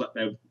have been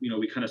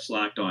we kind of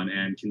slacked on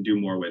and can do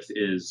more with,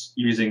 is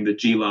using the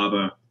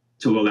GLAVA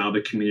to allow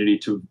the community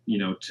to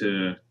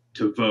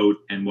to vote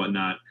and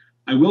whatnot.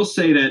 I will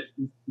say that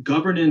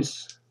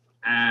governance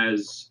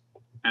as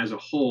a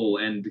whole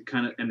and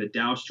the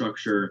DAO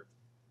structure,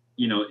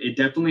 it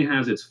definitely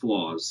has its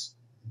flaws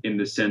in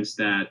the sense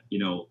that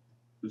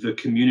the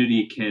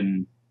community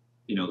can,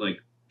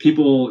 like,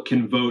 people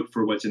can vote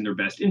for what's in their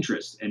best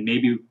interest and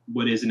maybe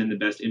what isn't in the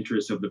best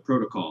interest of the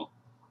protocol.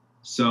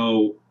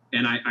 So,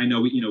 and I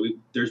know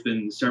there's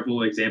been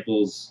several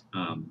examples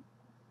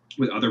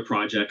with other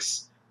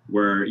projects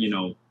where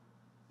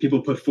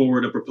people put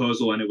forward a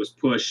proposal and it was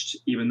pushed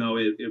even though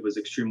it was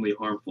extremely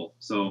harmful.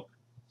 So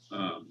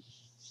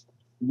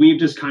we've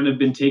just kind of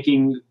been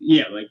taking,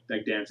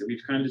 like Dan said,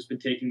 we've kind of just been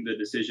taking the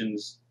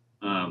decisions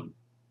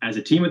as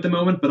a team at the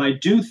moment. But I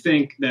do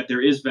think that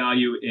there is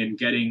value in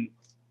getting,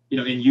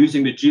 in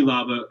using the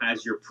GLAVA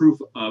as your proof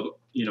of,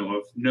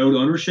 of node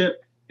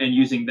ownership, and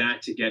using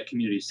that to get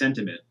community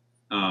sentiment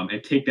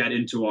and take that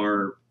into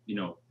our,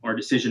 our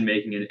decision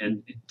making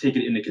and take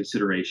it into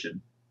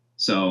consideration.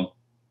 So,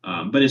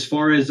 but as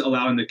far as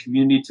allowing the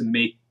community to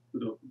make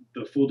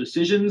the full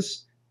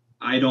decisions,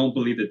 I don't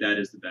believe that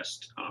is the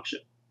best option.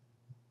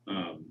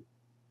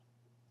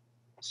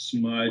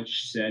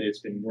 Smudge said it's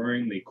been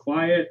worryingly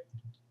quiet.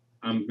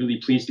 I'm really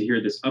pleased to hear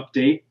this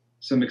update.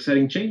 Some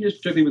exciting changes,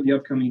 particularly with the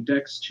upcoming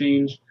DEX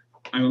change.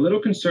 I'm a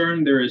little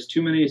concerned there is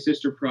too many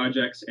sister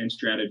projects and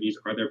strategies.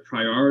 Are there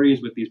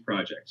priorities with these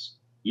projects?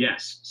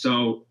 Yes.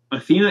 So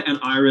Athena and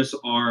Iris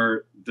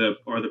are the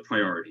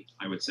priority,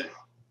 I would say.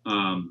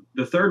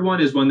 The third one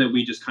is one that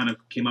we just kind of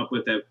came up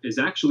with that is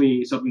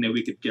actually something that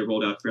we could get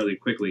rolled out fairly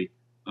quickly.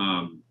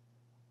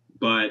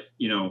 But,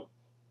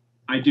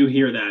 I do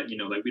hear that,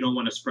 like, we don't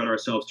want to spread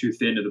ourselves too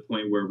thin to the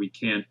point where we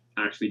can't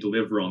actually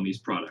deliver on these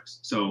products.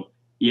 So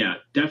yeah,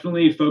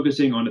 definitely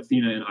focusing on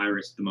Athena and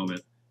Iris at the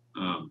moment.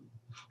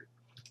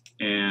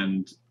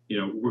 And,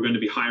 we're going to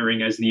be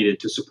hiring as needed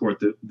to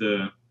support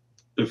the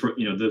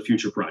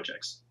future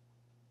projects.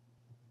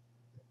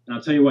 And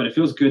I'll tell you what, it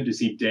feels good to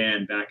see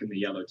Dan back in the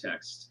yellow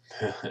text.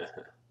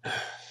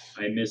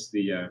 I miss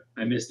the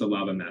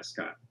lava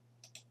mascot.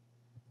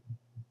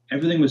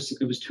 Everything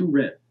was too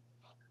red.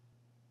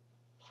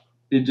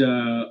 Did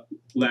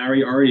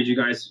Larry, Ari, did you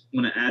guys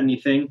want to add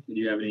anything? Did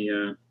you have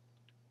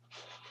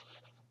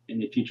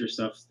any future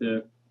stuff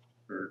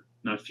or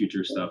not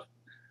future stuff?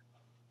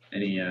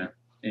 Any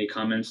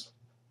comments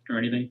or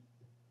anything?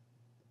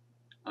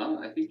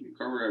 I think you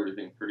covered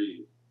everything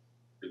pretty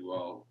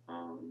well.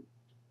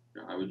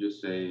 I would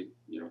just say,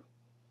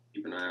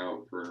 keep an eye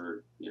out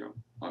for,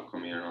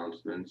 upcoming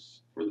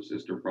announcements for the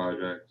sister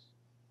projects.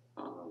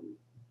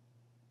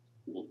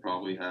 We'll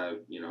probably have,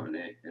 an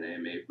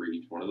AMA for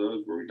each one of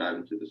those where we dive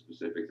into the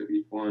specifics of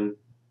each one.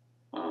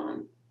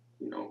 How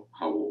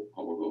we'll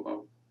go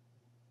about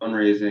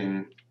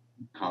fundraising,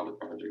 how the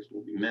projects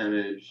will be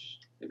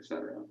managed,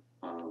 etc.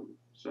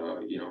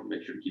 So,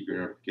 make sure to keep your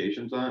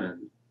notifications on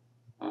and,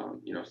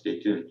 stay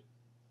tuned.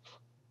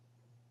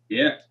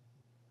 Yeah,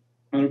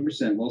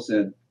 100%. Well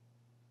said.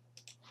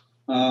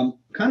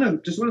 Kind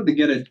of just wanted to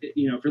get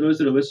for those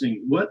that are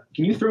listening,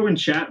 can you throw in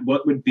chat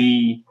what would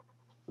be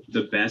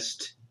the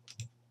best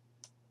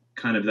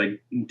kind of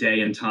like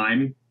day and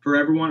time for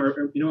everyone,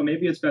 or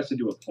maybe it's best to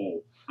do a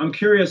poll. I'm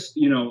curious,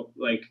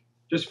 like,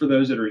 just for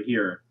those that are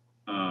here,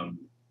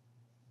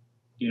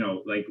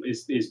 like,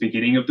 is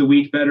beginning of the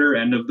week better,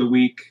 end of the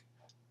week,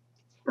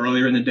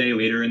 earlier in the day,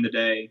 later in the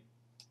day,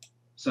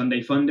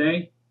 Sunday fun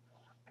day?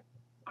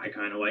 I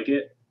kind of like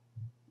it.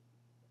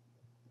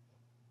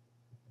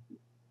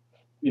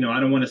 I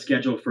don't want to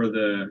schedule for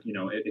the,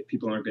 if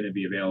people aren't going to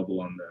be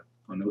available on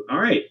the, all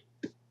right,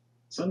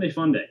 Sunday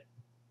fun day.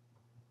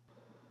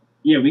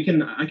 Yeah,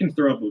 I can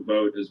throw up a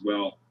vote as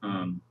well.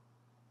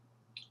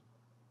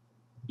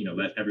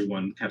 Let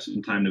everyone have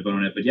some time to vote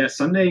on it. But yeah,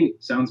 Sunday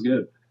sounds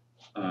good.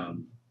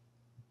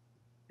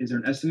 Is there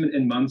an estimate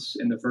in months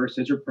in the first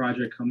Stitcher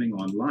project coming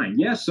online?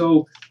 Yeah,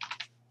 so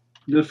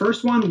the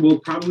first one will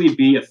probably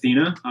be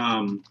Athena.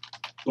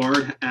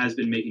 Bard has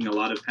been making a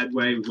lot of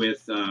headway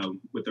with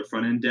the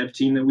front end dev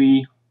team that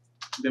we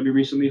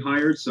recently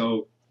hired.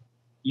 So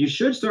you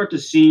should start to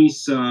see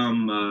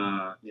some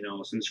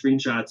some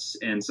screenshots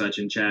and such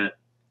in chat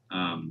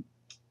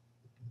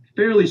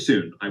fairly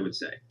soon, I would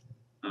say.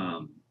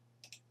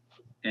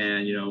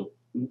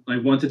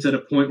 And once it's at a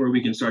point where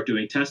we can start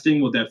doing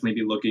testing, we'll definitely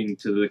be looking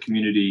to the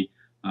community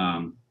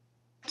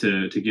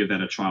to give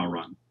that a trial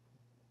run.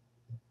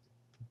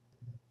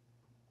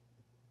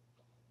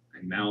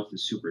 My mouth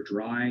is super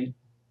dry.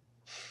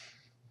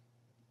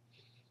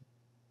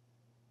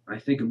 I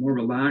think a more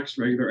relaxed,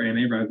 regular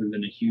AMA rather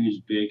than a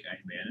huge, big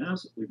AMA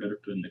announcement would be better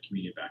for the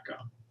community back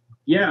up.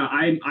 Yeah,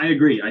 I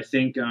agree. I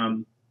think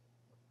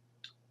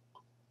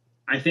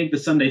the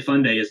Sunday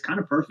Fun Day is kind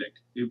of perfect.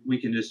 We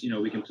can just,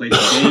 we can play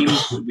some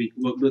games.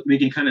 We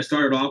can kind of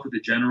start it off with a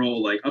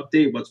general like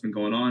update, what's been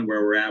going on,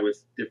 where we're at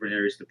with different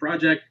areas of the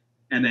project,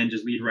 and then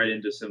just lead right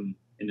into some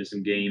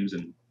games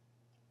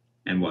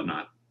and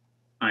whatnot.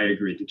 I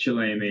agree. The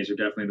chill AMAs are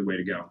definitely the way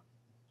to go.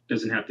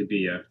 Doesn't have to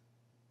be a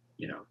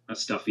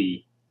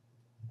stuffy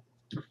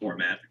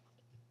format.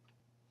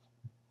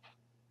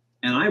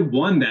 And I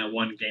won that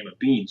one game of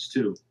beans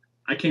too.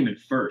 I came in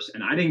first,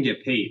 and I didn't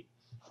get paid.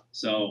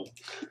 So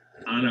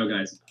I don't know,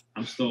 guys.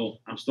 I'm still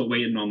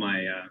waiting on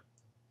my.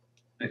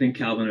 I think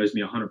Calvin owes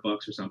me $100 or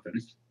something.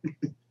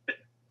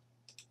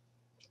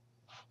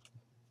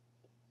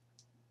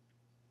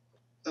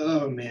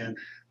 Oh man.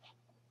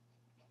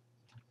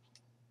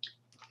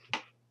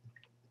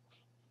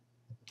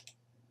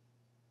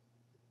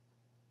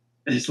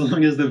 As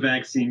long as the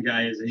vaccine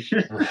guy is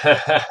here.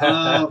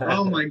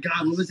 Oh my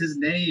God, what was his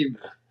name?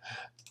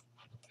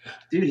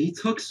 Dude, he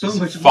took so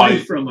much money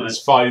from us.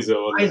 It's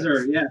Pfizer.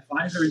 Pfizer, yeah,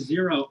 Pfizer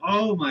 0.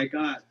 Oh my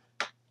God.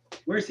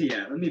 Where's he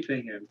at? Let me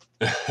ping him.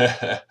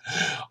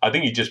 I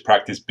think he just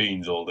practiced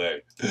beans all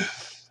day.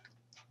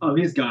 Oh,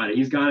 he's got it.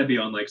 He's got to be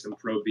on like some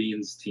pro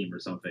beans team or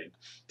something.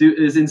 Dude,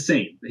 it's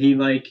insane. He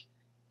it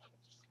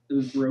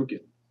was broken.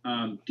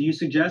 Do you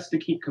suggest to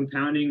keep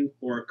compounding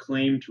or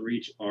claim to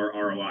reach our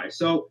ROI?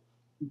 So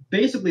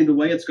basically the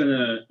way it's going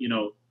to,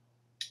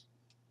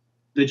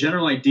 the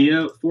general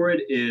idea for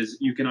it is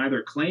you can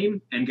either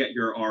claim and get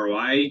your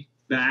ROI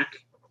back,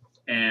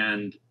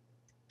 and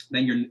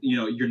then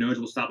your nodes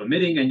will stop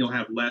emitting and you'll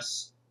have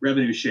less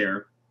revenue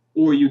share,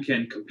 or you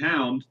can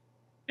compound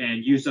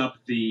and use up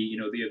the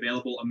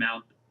available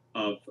amount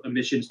of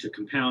emissions to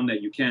compound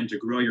that you can to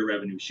grow your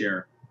revenue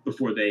share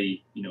before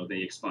they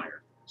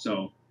expire.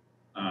 So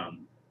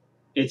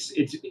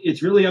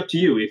it's really up to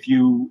you. If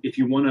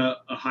you want a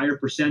higher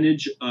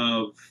percentage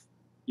of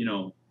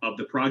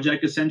the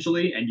project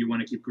essentially, and you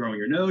want to keep growing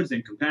your nodes,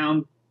 then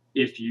compound.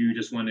 If you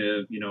just want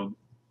to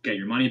get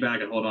your money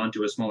back and hold on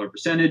to a smaller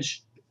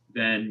percentage,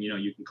 then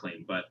you can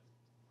claim. But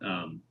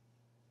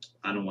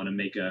I don't want to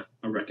make a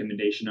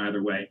recommendation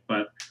either way.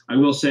 But I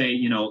will say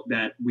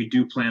that we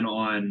do plan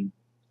on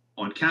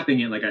capping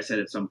it, like I said,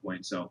 at some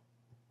point. So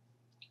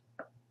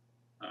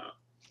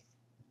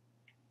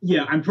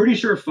yeah, I'm pretty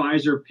sure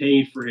Pfizer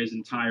paid for his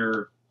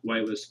entire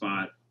whitelist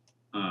spot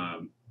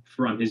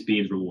from his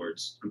Beans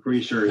rewards. I'm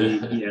pretty sure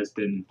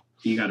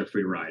he got a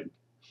free ride.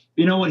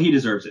 You know what? He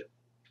deserves it.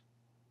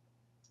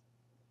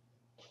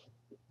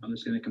 I'm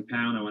just going to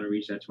compound. I want to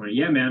reach that 20.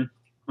 Yeah, man.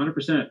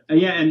 100%.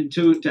 Yeah, and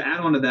to add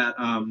on to that,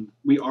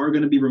 we are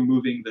going to be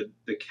removing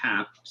the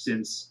cap,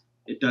 since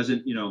it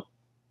doesn't,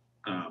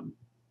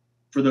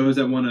 for those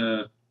that want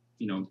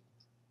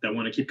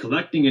to keep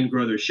collecting and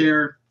grow their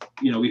share,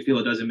 we feel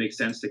it doesn't make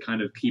sense to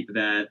kind of keep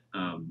that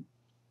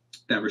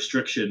that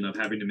restriction of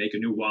having to make a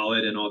new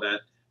wallet and all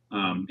that.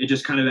 It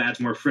just kind of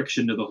adds more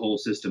friction to the whole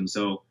system.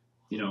 So,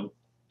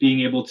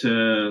 being able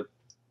to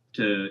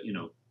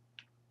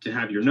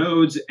have your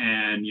nodes,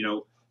 and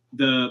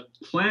the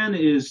plan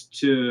is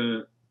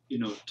to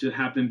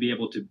have them be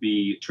able to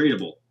be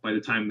tradable by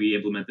the time we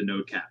implement the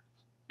node cap.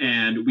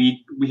 And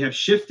we have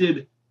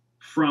shifted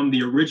from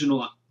the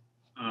original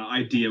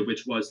idea,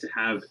 which was to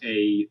have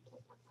a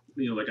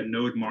like a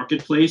node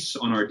marketplace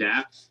on our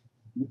DApp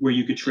where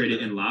you could trade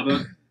it in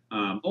Lava.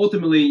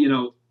 Ultimately,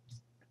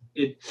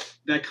 it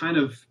kind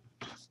of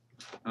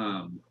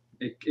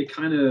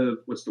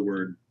what's the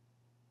word?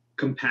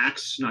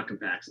 Not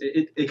compacts.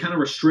 It kind of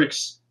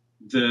restricts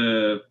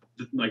the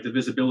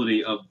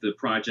visibility of the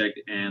project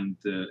and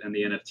the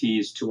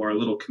NFTs to our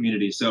little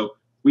community. So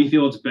we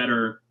feel it's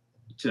better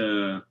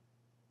to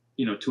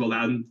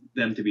allow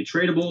them to be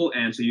tradable,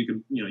 and so you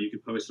can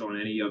post it on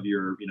any of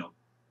your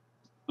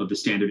of the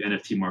standard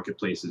NFT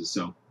marketplaces.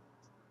 So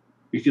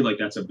we feel like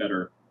that's a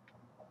better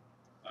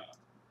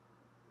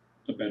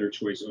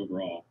choice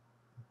overall.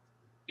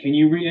 Can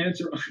you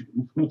re-answer?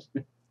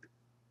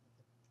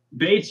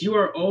 Bates, you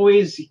are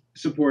always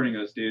supporting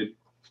us, dude.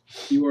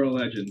 You are a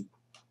legend.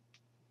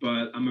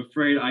 But I'm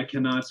afraid I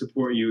cannot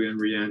support you in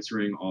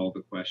re-answering all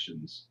the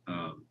questions.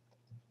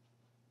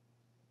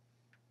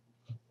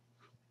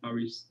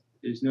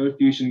 Is Node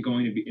Fusion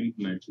going to be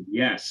implemented?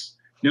 Yes.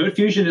 Node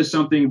Fusion is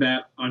something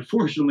that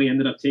unfortunately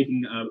ended up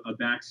taking a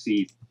back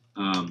seat.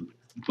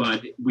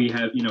 But we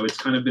have, it's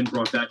kind of been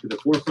brought back to the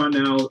forefront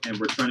now, and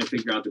we're trying to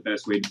figure out the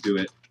best way to do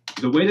it.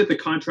 The way that the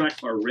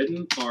contracts are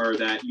written are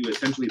that you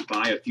essentially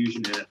buy a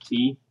Fusion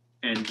NFT,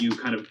 and you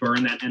kind of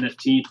burn that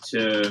NFT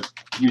to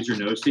use your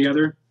nodes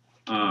together.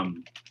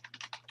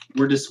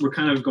 We're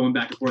kind of going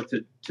back and forth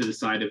to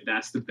decide if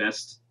that's the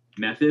best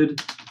method,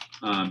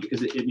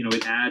 because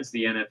it adds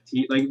the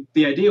NFT. Like,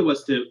 the idea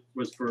was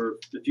for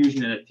the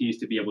Fusion NFTs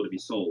to be able to be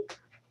sold,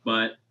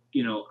 but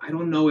I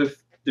don't know if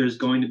there's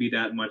going to be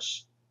that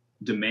much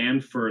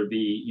demand for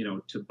the,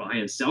 to buy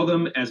and sell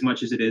them as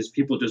much as it is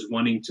people just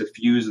wanting to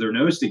fuse their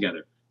nodes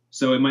together.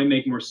 So it might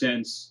make more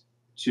sense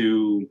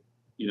to,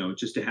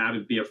 just to have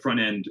it be a front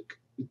end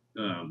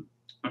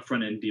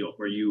deal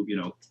where you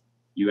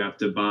have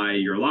to buy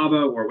your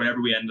lava or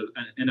whatever we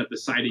end up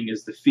deciding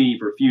is the fee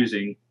for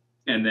fusing,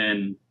 and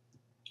then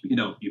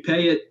you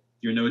pay it,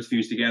 your nodes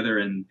fuse together,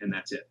 and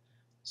that's it.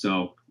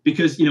 So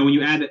because when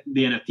you add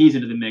the NFTs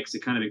into the mix,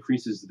 it kind of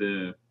increases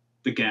the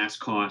gas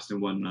cost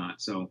and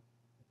whatnot. So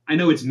I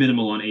know it's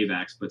minimal on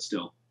AVAX, but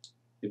still,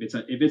 if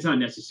it's not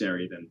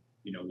necessary, then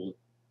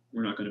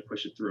we're not going to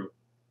push it through.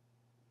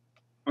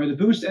 Are the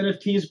Boost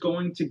NFTs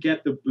going to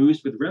get the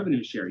boost with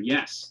revenue share?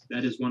 Yes,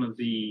 that is one of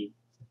the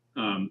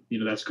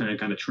that's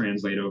kind of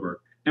translate over.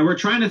 And we're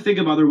trying to think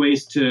of other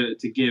ways to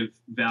give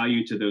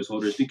value to those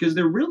holders, because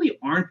there really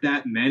aren't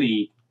that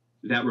many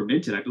that were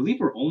minted. I believe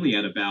we're only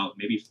at about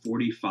maybe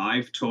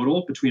 45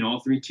 total between all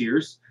three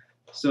tiers.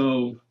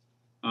 So,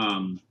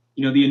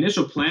 the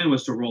initial plan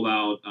was to roll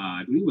out,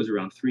 I believe it was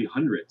around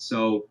 300.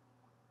 So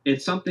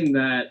it's something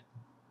that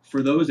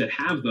for those that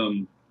have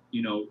them,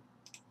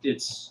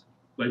 it's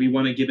like we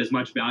want to give as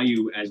much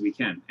value as we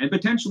can, and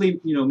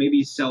potentially,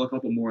 maybe sell a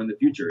couple more in the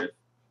future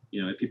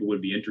if people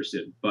would be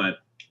interested. But,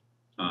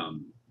 I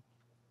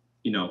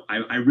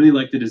really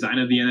like the design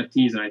of the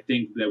NFTs, and I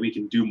think that we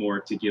can do more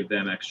to give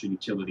them extra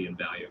utility and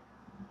value.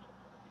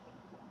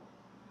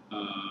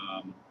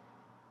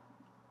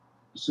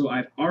 So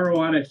I've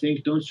ROI'd, I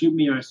think. Don't shoot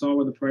me. I saw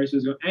where the price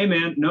was going. Hey,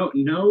 man, no,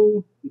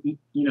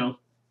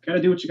 got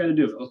to do what you got to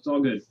do. It's all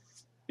good.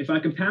 If I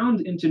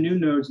compound into new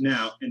nodes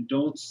now and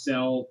don't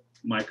sell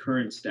my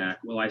current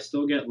stack, will I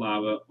still get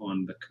lava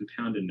on the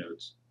compounded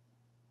nodes?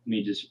 Let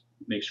me just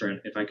make sure.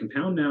 If I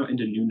compound now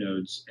into new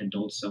nodes and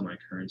don't sell my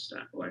current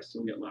stack, will I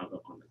still get lava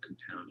on the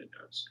compounded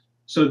nodes?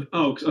 So,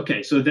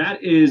 okay. So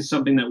that is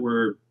something that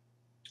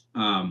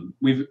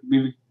we've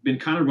been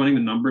kind of running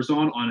the numbers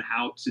on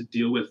how to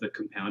deal with the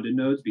compounded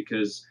nodes,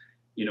 because,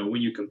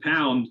 when you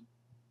compound,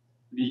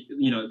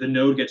 the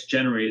node gets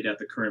generated at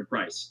the current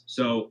price.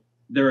 So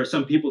there are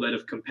some people that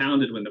have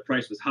compounded when the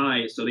price was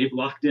high, so they've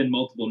locked in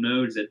multiple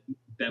nodes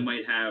that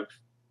might have,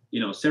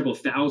 several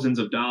thousands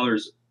of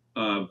dollars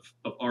of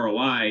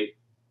ROI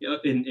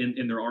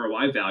in their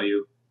ROI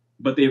value,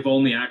 but they've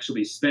only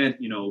actually spent,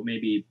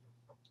 maybe,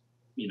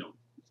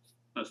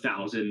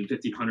 1,000,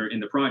 1,500 in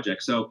the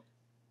project. So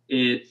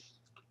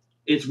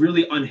it's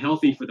really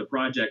unhealthy for the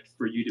project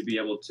for you to be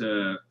able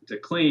to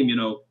claim,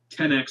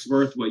 10x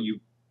worth what you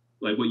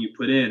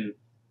put in,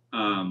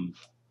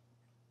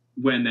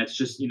 when that's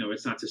just,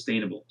 it's not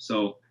sustainable.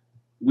 So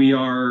we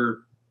are,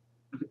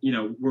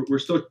 we're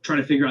still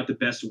trying to figure out the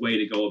best way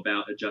to go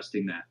about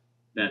adjusting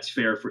that's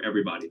fair for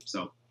everybody.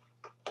 So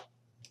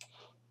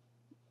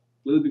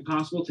will it be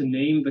possible to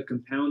name the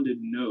compounded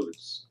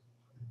nodes?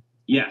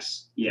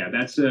 Yes. Yeah,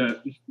 that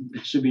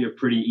should be a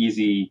pretty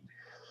easy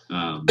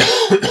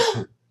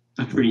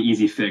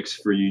fix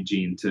for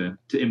Eugene to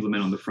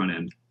implement on the front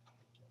end.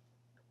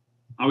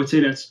 I would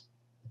say that's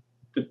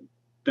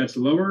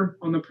lower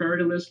on the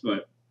priority list,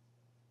 but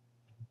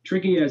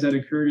tricky as that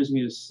encourages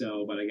me to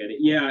sell, but I get it.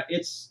 Yeah,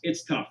 it's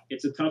tough.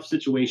 It's a tough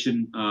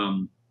situation.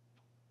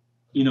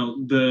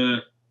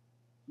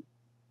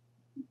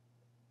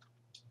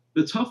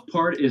 The tough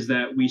part is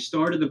that we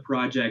started the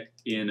project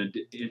in a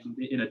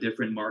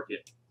different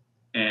market,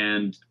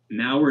 and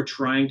now we're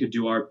trying to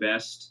do our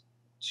best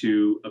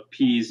to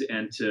appease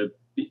and to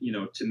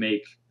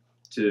make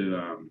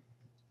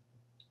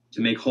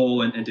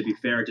whole and to be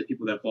fair to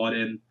people that bought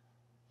in,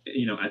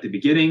 at the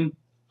beginning,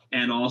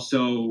 and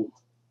also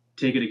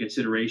take into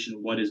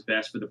consideration what is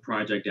best for the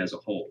project as a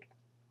whole.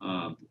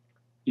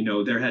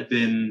 There had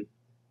been,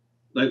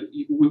 like,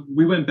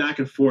 we went back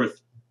and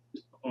forth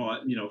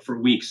for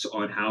weeks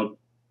on how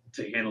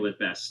to handle it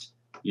best.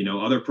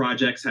 Other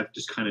projects have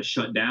just kind of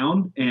shut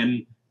down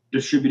and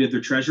distributed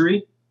their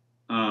treasury.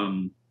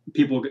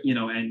 People,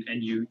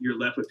 and you're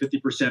left with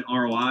 50%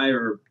 ROI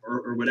or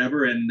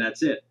whatever, and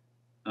that's it.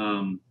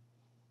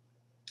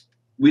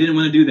 We didn't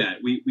want to do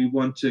that. We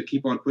want to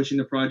keep on pushing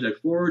the project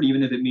forward,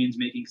 even if it means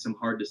making some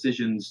hard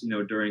decisions,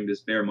 during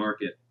this bear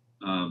market.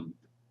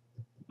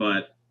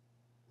 But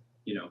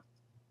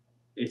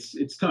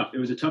it's tough. It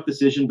was a tough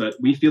decision, but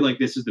we feel like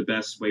this is the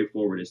best way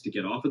forward, is to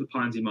get off of the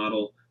Ponzi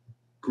model,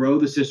 grow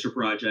the sister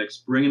projects,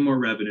 bring in more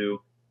revenue,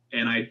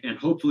 and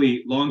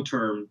hopefully long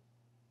term,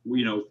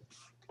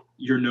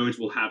 your nodes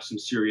will have some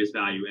serious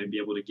value and be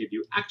able to give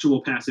you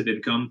actual passive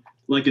income,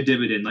 like a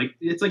dividend. Like,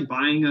 it's like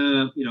buying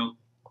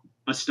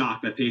a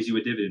stock that pays you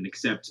a dividend,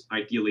 except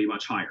ideally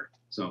much higher.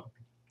 So,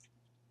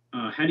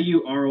 how do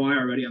you ROI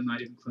already? I'm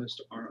not even close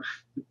to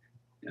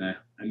ROI.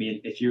 I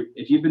mean, if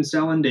you've been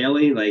selling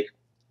daily, like,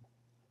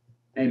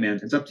 hey man,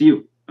 it's up to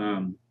you.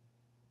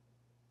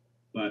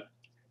 But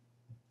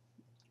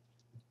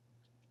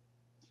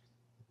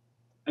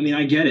I mean,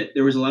 I get it.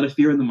 There was a lot of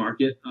fear in the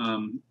market,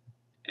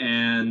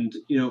 and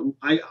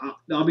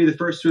I'll be the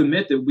first to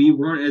admit that we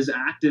weren't as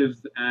active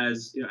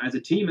as a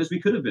team as we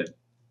could have been.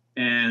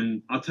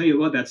 And I'll tell you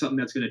what, that's something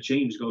that's going to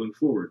change going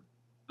forward.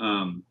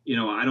 You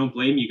know, I don't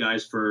blame you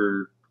guys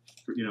for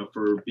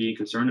for being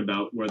concerned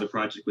about where the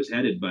project was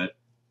headed, but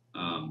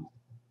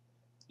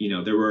you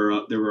know, there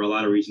were a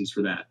lot of reasons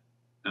for that.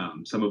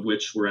 Some of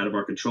which were out of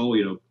our control.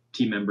 You know,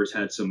 team members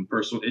had some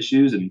personal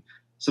issues, and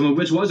some of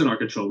which was in our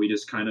control. We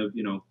just kind of,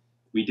 you know,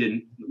 we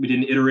didn't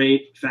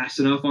iterate fast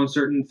enough on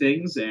certain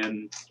things,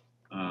 and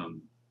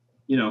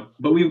you know,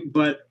 but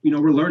you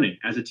know, we're learning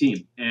as a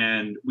team,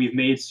 and we've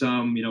made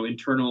some, you know,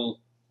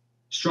 internal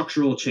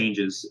structural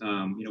changes.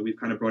 You know, we've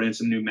kind of brought in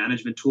some new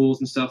management tools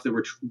and stuff that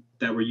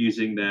we're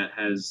using that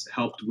has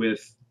helped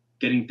with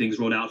getting things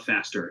rolled out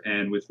faster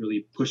and with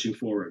really pushing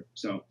forward.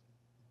 So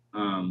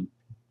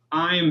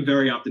I am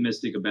very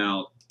optimistic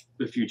about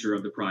the future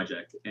of the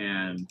project,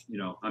 and you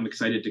know, I'm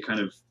excited to kind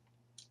of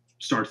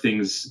start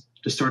things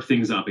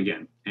up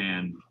again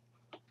and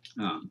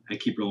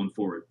keep rolling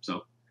forward.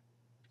 So.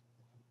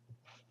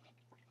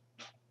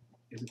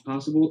 Is it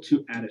possible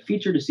to add a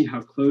feature to see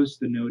how close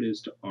the node is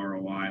to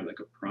ROI,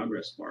 like a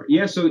progress bar?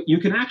 Yeah, so you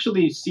can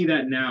actually see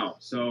that now.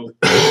 So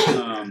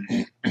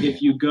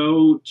if you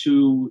go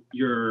to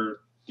your,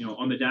 you know,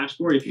 on the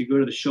dashboard, if you go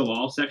to the show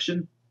all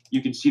section,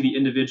 you can see the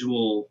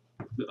individual,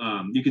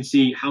 you can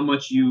see how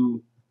much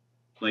you,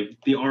 like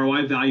the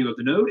ROI value of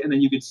the node, and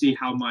then you can see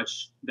how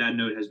much that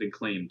node has been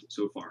claimed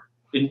so far.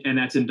 And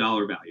that's in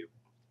dollar value.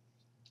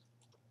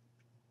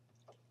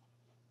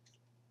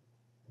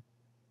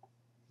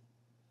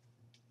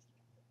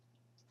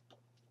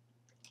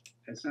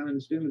 As I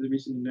understand with the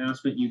recent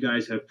announcement, you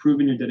guys have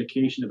proven your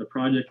dedication to the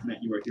project and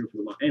that you are here for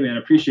the long. Hey man, I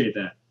appreciate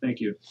that.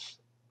 Thank you.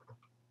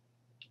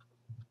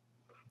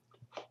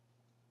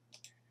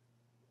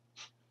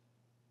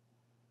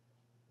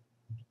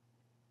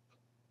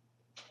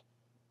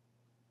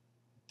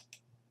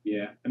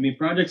 Yeah, I mean,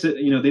 projects that,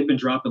 you know, they've been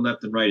dropping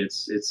left and right.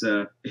 It's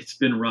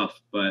been rough,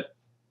 but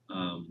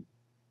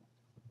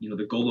you know,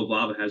 the goal of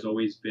Lava has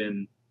always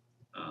been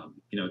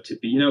you know, to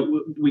be, you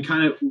know,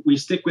 we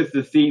stick with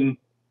the theme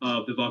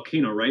of the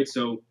volcano, right?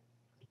 So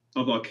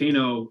a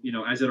volcano, you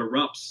know, as it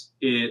erupts,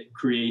 it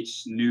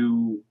creates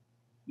new,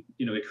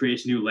 you know, it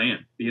creates new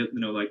land. You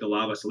know, like the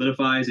lava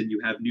solidifies and you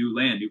have new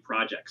land, new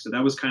projects. So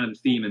that was kind of the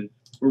theme, and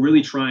we're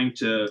really trying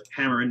to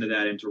hammer into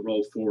that and to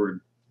roll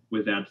forward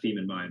with that theme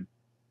in mind.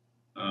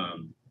 All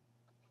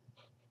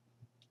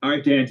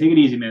right, Dan, take it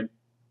easy, man.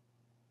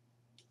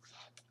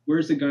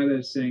 Where's the guy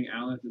that's saying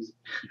Aleph is?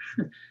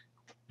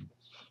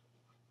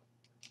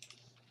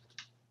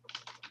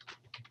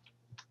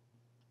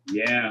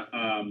 Yeah,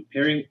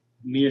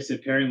 Mia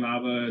said pairing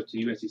Lava to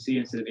USDC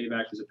instead of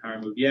AVAX is a power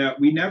move. Yeah,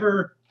 we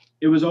never.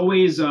 It was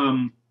always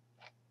like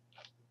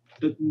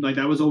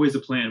that was always the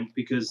plan,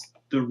 because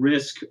the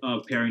risk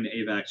of pairing to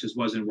AVAX just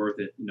wasn't worth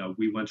it. You know,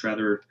 we much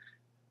rather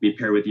be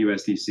paired with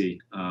USDC.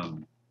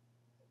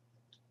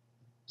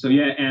 So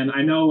yeah, and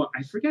I know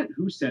I forget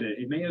who said it.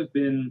 It may have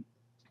been,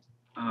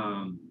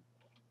 I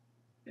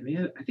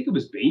think it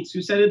was Bates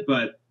who said it,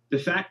 but the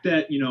fact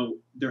that, you know,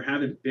 there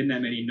haven't been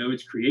that many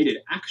nodes created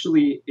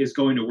actually is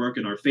going to work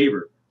in our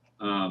favor,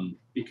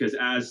 because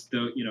as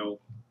the, you know,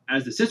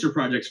 as the sister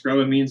projects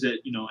grow, it means that,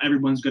 you know,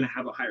 everyone's going to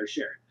have a higher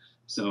share.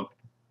 So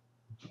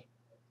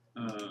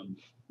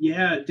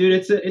yeah, dude,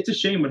 it's a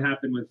shame what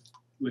happened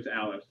with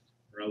Aleph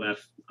or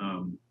Aleph.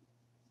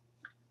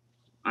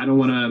 I don't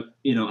want to,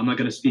 you know, I'm not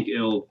going to speak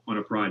ill on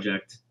a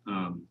project.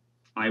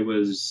 It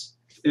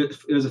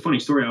was a funny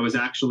story. I was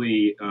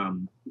actually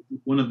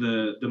one of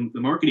the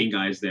marketing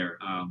guys there.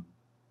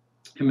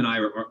 Him and I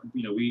are,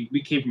 you know,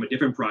 we came from a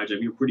different project.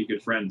 We were pretty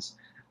good friends,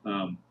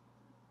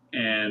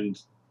 and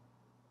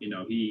you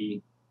know,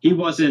 he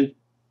wasn't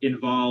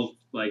involved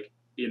like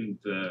in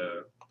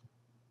the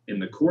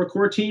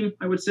core team.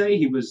 I would say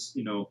he was,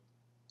 you know,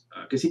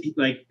 because he,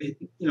 like,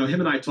 you know, him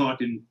and I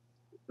talked, and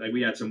like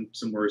we had some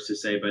words to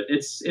say, but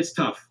it's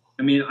tough.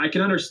 I mean, I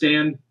can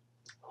understand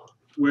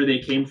where they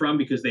came from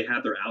because they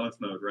had their Aleph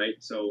mode, right?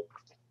 So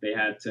they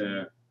had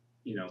to,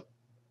 you know,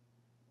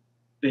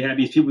 they had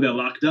these people that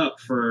locked up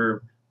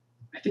for,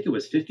 I think it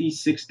was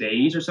 56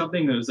 days or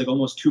something. It was like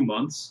almost 2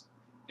 months.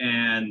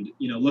 And,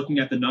 you know, looking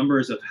at the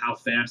numbers of how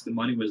fast the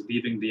money was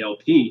leaving the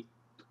LP,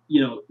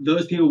 you know,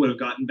 those people would have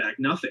gotten back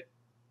nothing.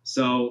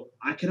 So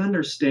I can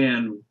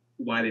understand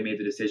why they made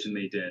the decision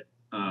they did.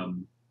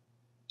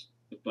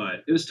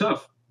 But it was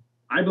tough.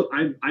 I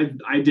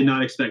did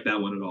not expect that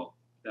one at all.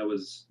 That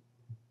was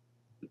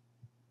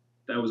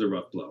a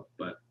rough blow.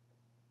 But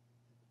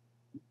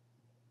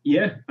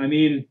yeah, I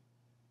mean,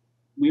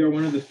 we are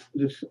one of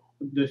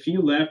the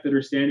few left that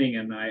are standing,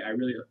 and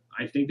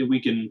I think that we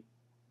can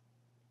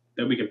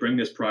bring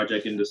this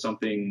project into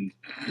something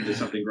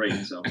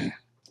great. So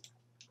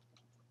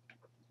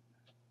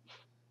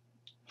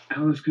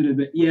Aleph could have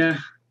been, yeah,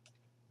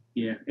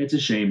 it's a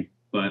shame,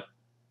 but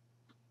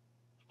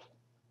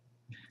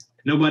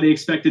nobody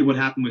expected what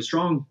happened with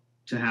Strong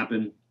to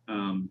happen.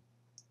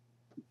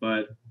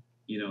 But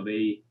you know,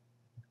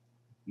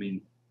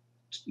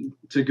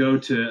 to go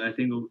to, I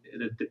think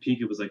at the peak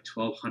it was like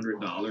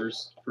 $1,200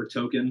 per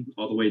token,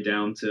 all the way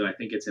down to, I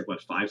think it's at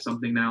what, 5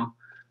 something now.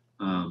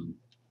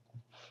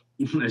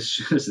 It's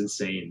just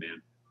insane,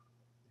 man.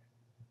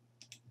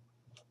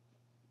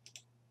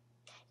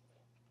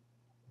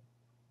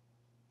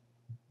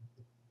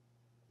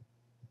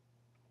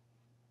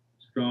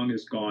 Strong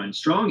is gone.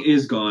 Strong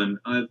is gone.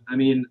 I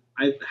mean,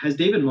 has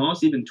David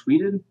Moss even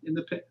tweeted in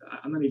the?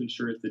 I'm not even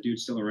sure if the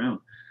dude's still around.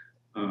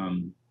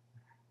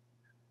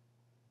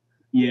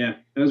 Yeah,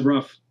 that was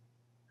rough.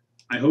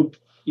 I hope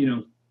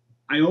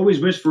I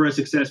always wish for a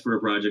success for a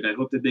project. I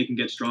hope that they can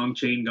get Strong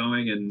Chain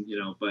going, and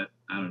but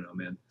I don't know,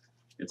 man.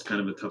 It's kind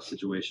of a tough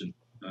situation.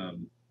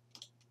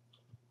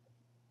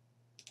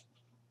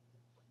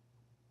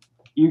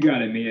 You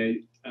got it, Mia.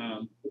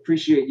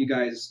 Appreciate you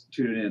guys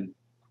tuning in.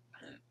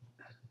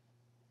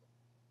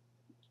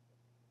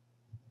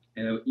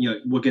 And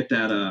we'll get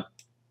that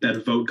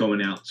vote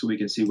going out so we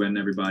can see when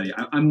everybody.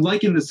 I'm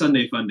liking the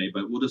Sunday Fun Day,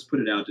 but we'll just put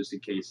it out just in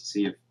case to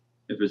see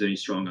if there's any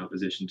strong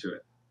opposition to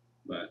it.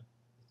 But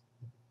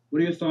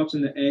what are your thoughts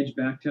on the Edge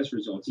backtest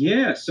results?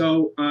 Yeah,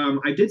 so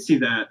I did see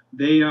that.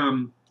 They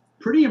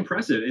pretty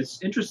impressive.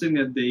 It's interesting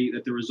that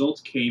the results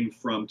came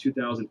from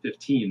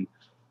 2015.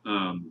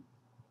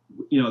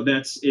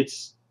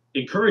 It's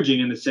encouraging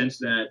in the sense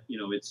that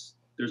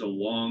there's a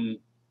long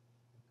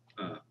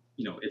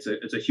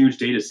it's a huge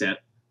data set.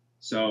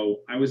 So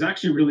I was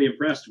actually really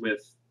impressed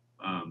with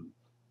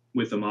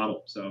the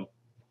model. So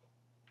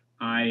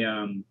I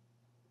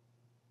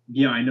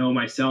know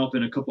myself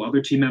and a couple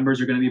other team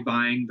members are going to be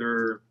buying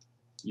their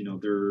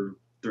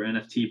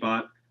NFT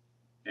bot,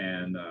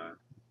 and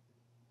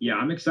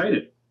I'm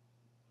excited.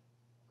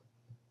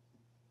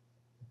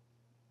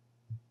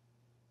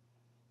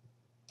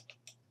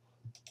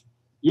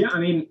 Yeah, I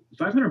mean,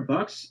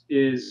 $500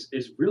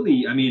 is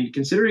really, I mean,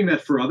 considering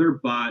that for other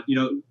bot,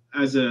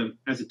 as a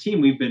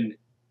team, we've been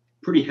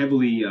pretty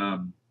heavily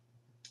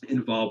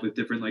involved with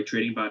different like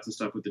trading bots and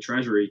stuff with the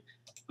treasury,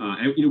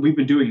 and we've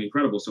been doing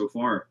incredible so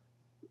far,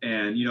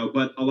 and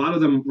but a lot of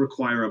them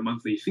require a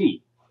monthly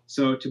fee.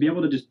 So to be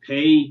able to just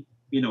pay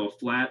a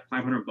flat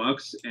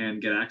 $500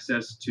 and get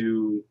access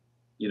to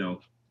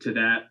to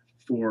that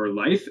for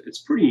life,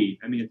 it's a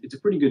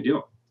pretty good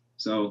deal.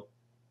 So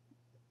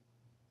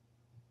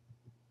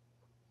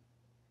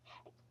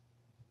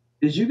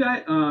did you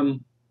guys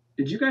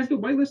get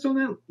whitelist on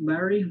that,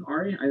 Larry,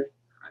 Ari?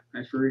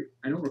 I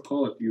don't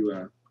recall if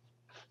you.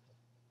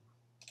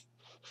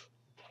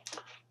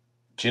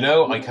 Do you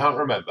know? I can't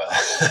remember.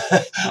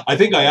 I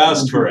think I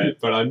asked for it,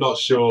 but I'm not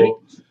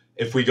sure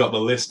if we got the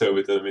list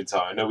over to them in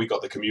time. I know we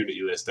got the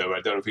community list over.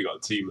 I don't know if we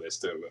got the team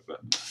list over.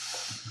 But...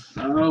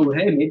 Oh,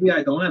 hey, maybe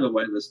I don't have a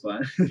whitelist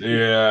spot.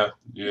 Yeah.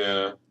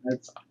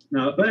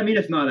 No, but I mean,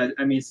 if not, I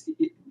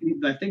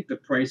think the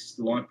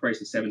long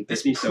price is $750.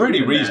 It's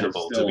pretty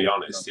reasonable, to be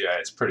honest. Yeah,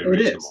 it's pretty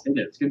reasonable. It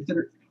is.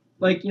 Consider,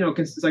 like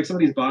it's like some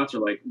of these bots are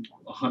like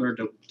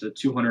 $100 to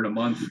 $200 a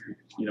month,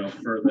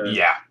 for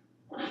the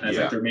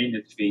like their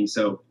maintenance fee.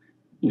 So,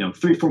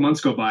 3-4 months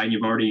go by and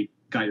you've already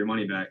got your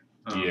money back.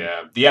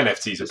 The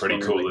NFTs are pretty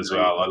cool as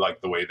well. I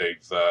like the way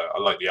I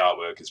like the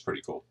artwork. It's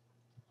pretty cool.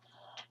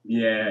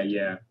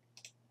 Yeah.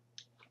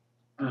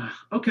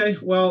 Okay,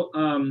 well,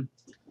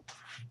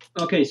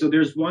 okay, so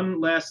there's one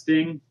last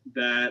thing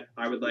that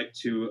I would like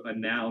to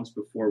announce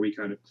before we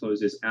kind of close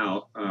this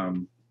out,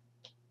 and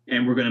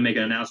we're going to make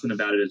an announcement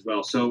about it as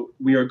well. So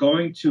we are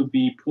going to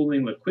be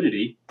pulling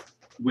liquidity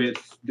with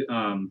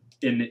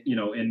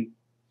in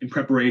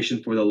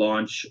preparation for the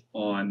launch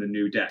on the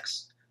new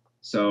DEX.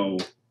 So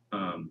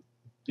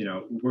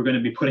we're going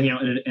to be putting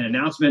out an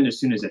announcement as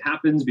soon as it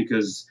happens,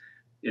 because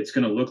it's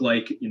going to look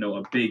like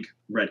a big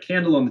red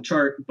candle on the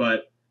chart,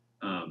 but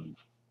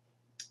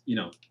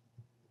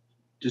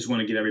just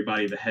want to give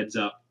everybody the heads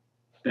up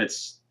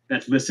that's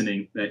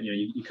listening that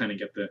you kind of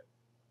get the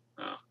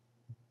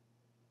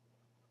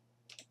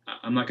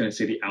I'm not going to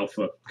say the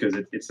alpha because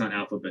it's not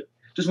alpha, but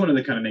just wanted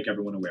to kind of make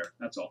everyone aware.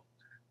 That's all.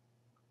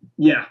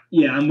 Yeah,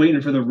 I'm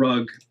waiting for the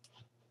rug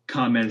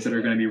comments that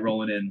are going to be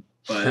rolling in,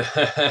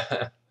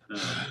 but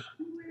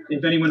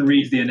if anyone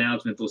reads the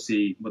announcement, they'll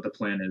see what the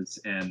plan is,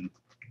 and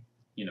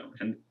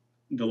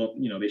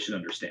they should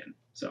understand.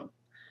 So,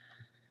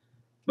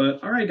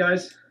 but all right,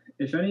 guys.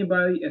 If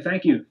anybody,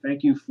 thank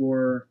you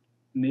for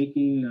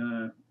making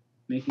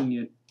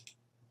it.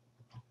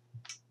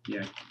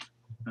 Yeah.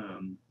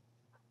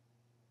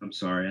 I'm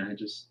sorry.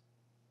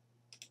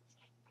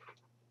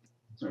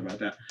 Sorry about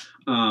that.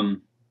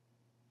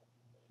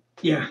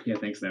 Yeah.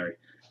 Thanks, Larry.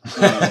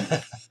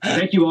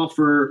 Thank you all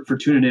for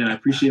tuning in. I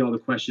appreciate all the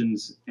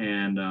questions,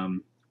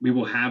 and we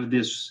will have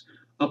this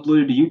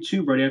uploaded to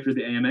YouTube right after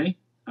the AMA.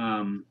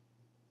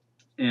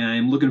 And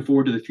I'm looking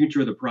forward to the future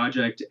of the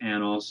project,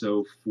 and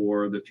also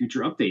for the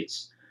future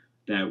updates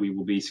that we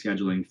will be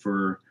scheduling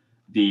for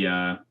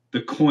the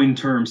coin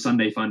term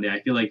Sunday Fun Day.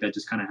 I feel like that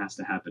just kind of has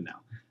to happen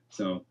now.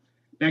 So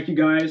thank you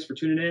guys for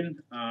tuning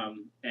in,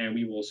 and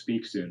we will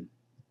speak soon.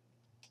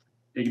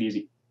 Take it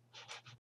easy.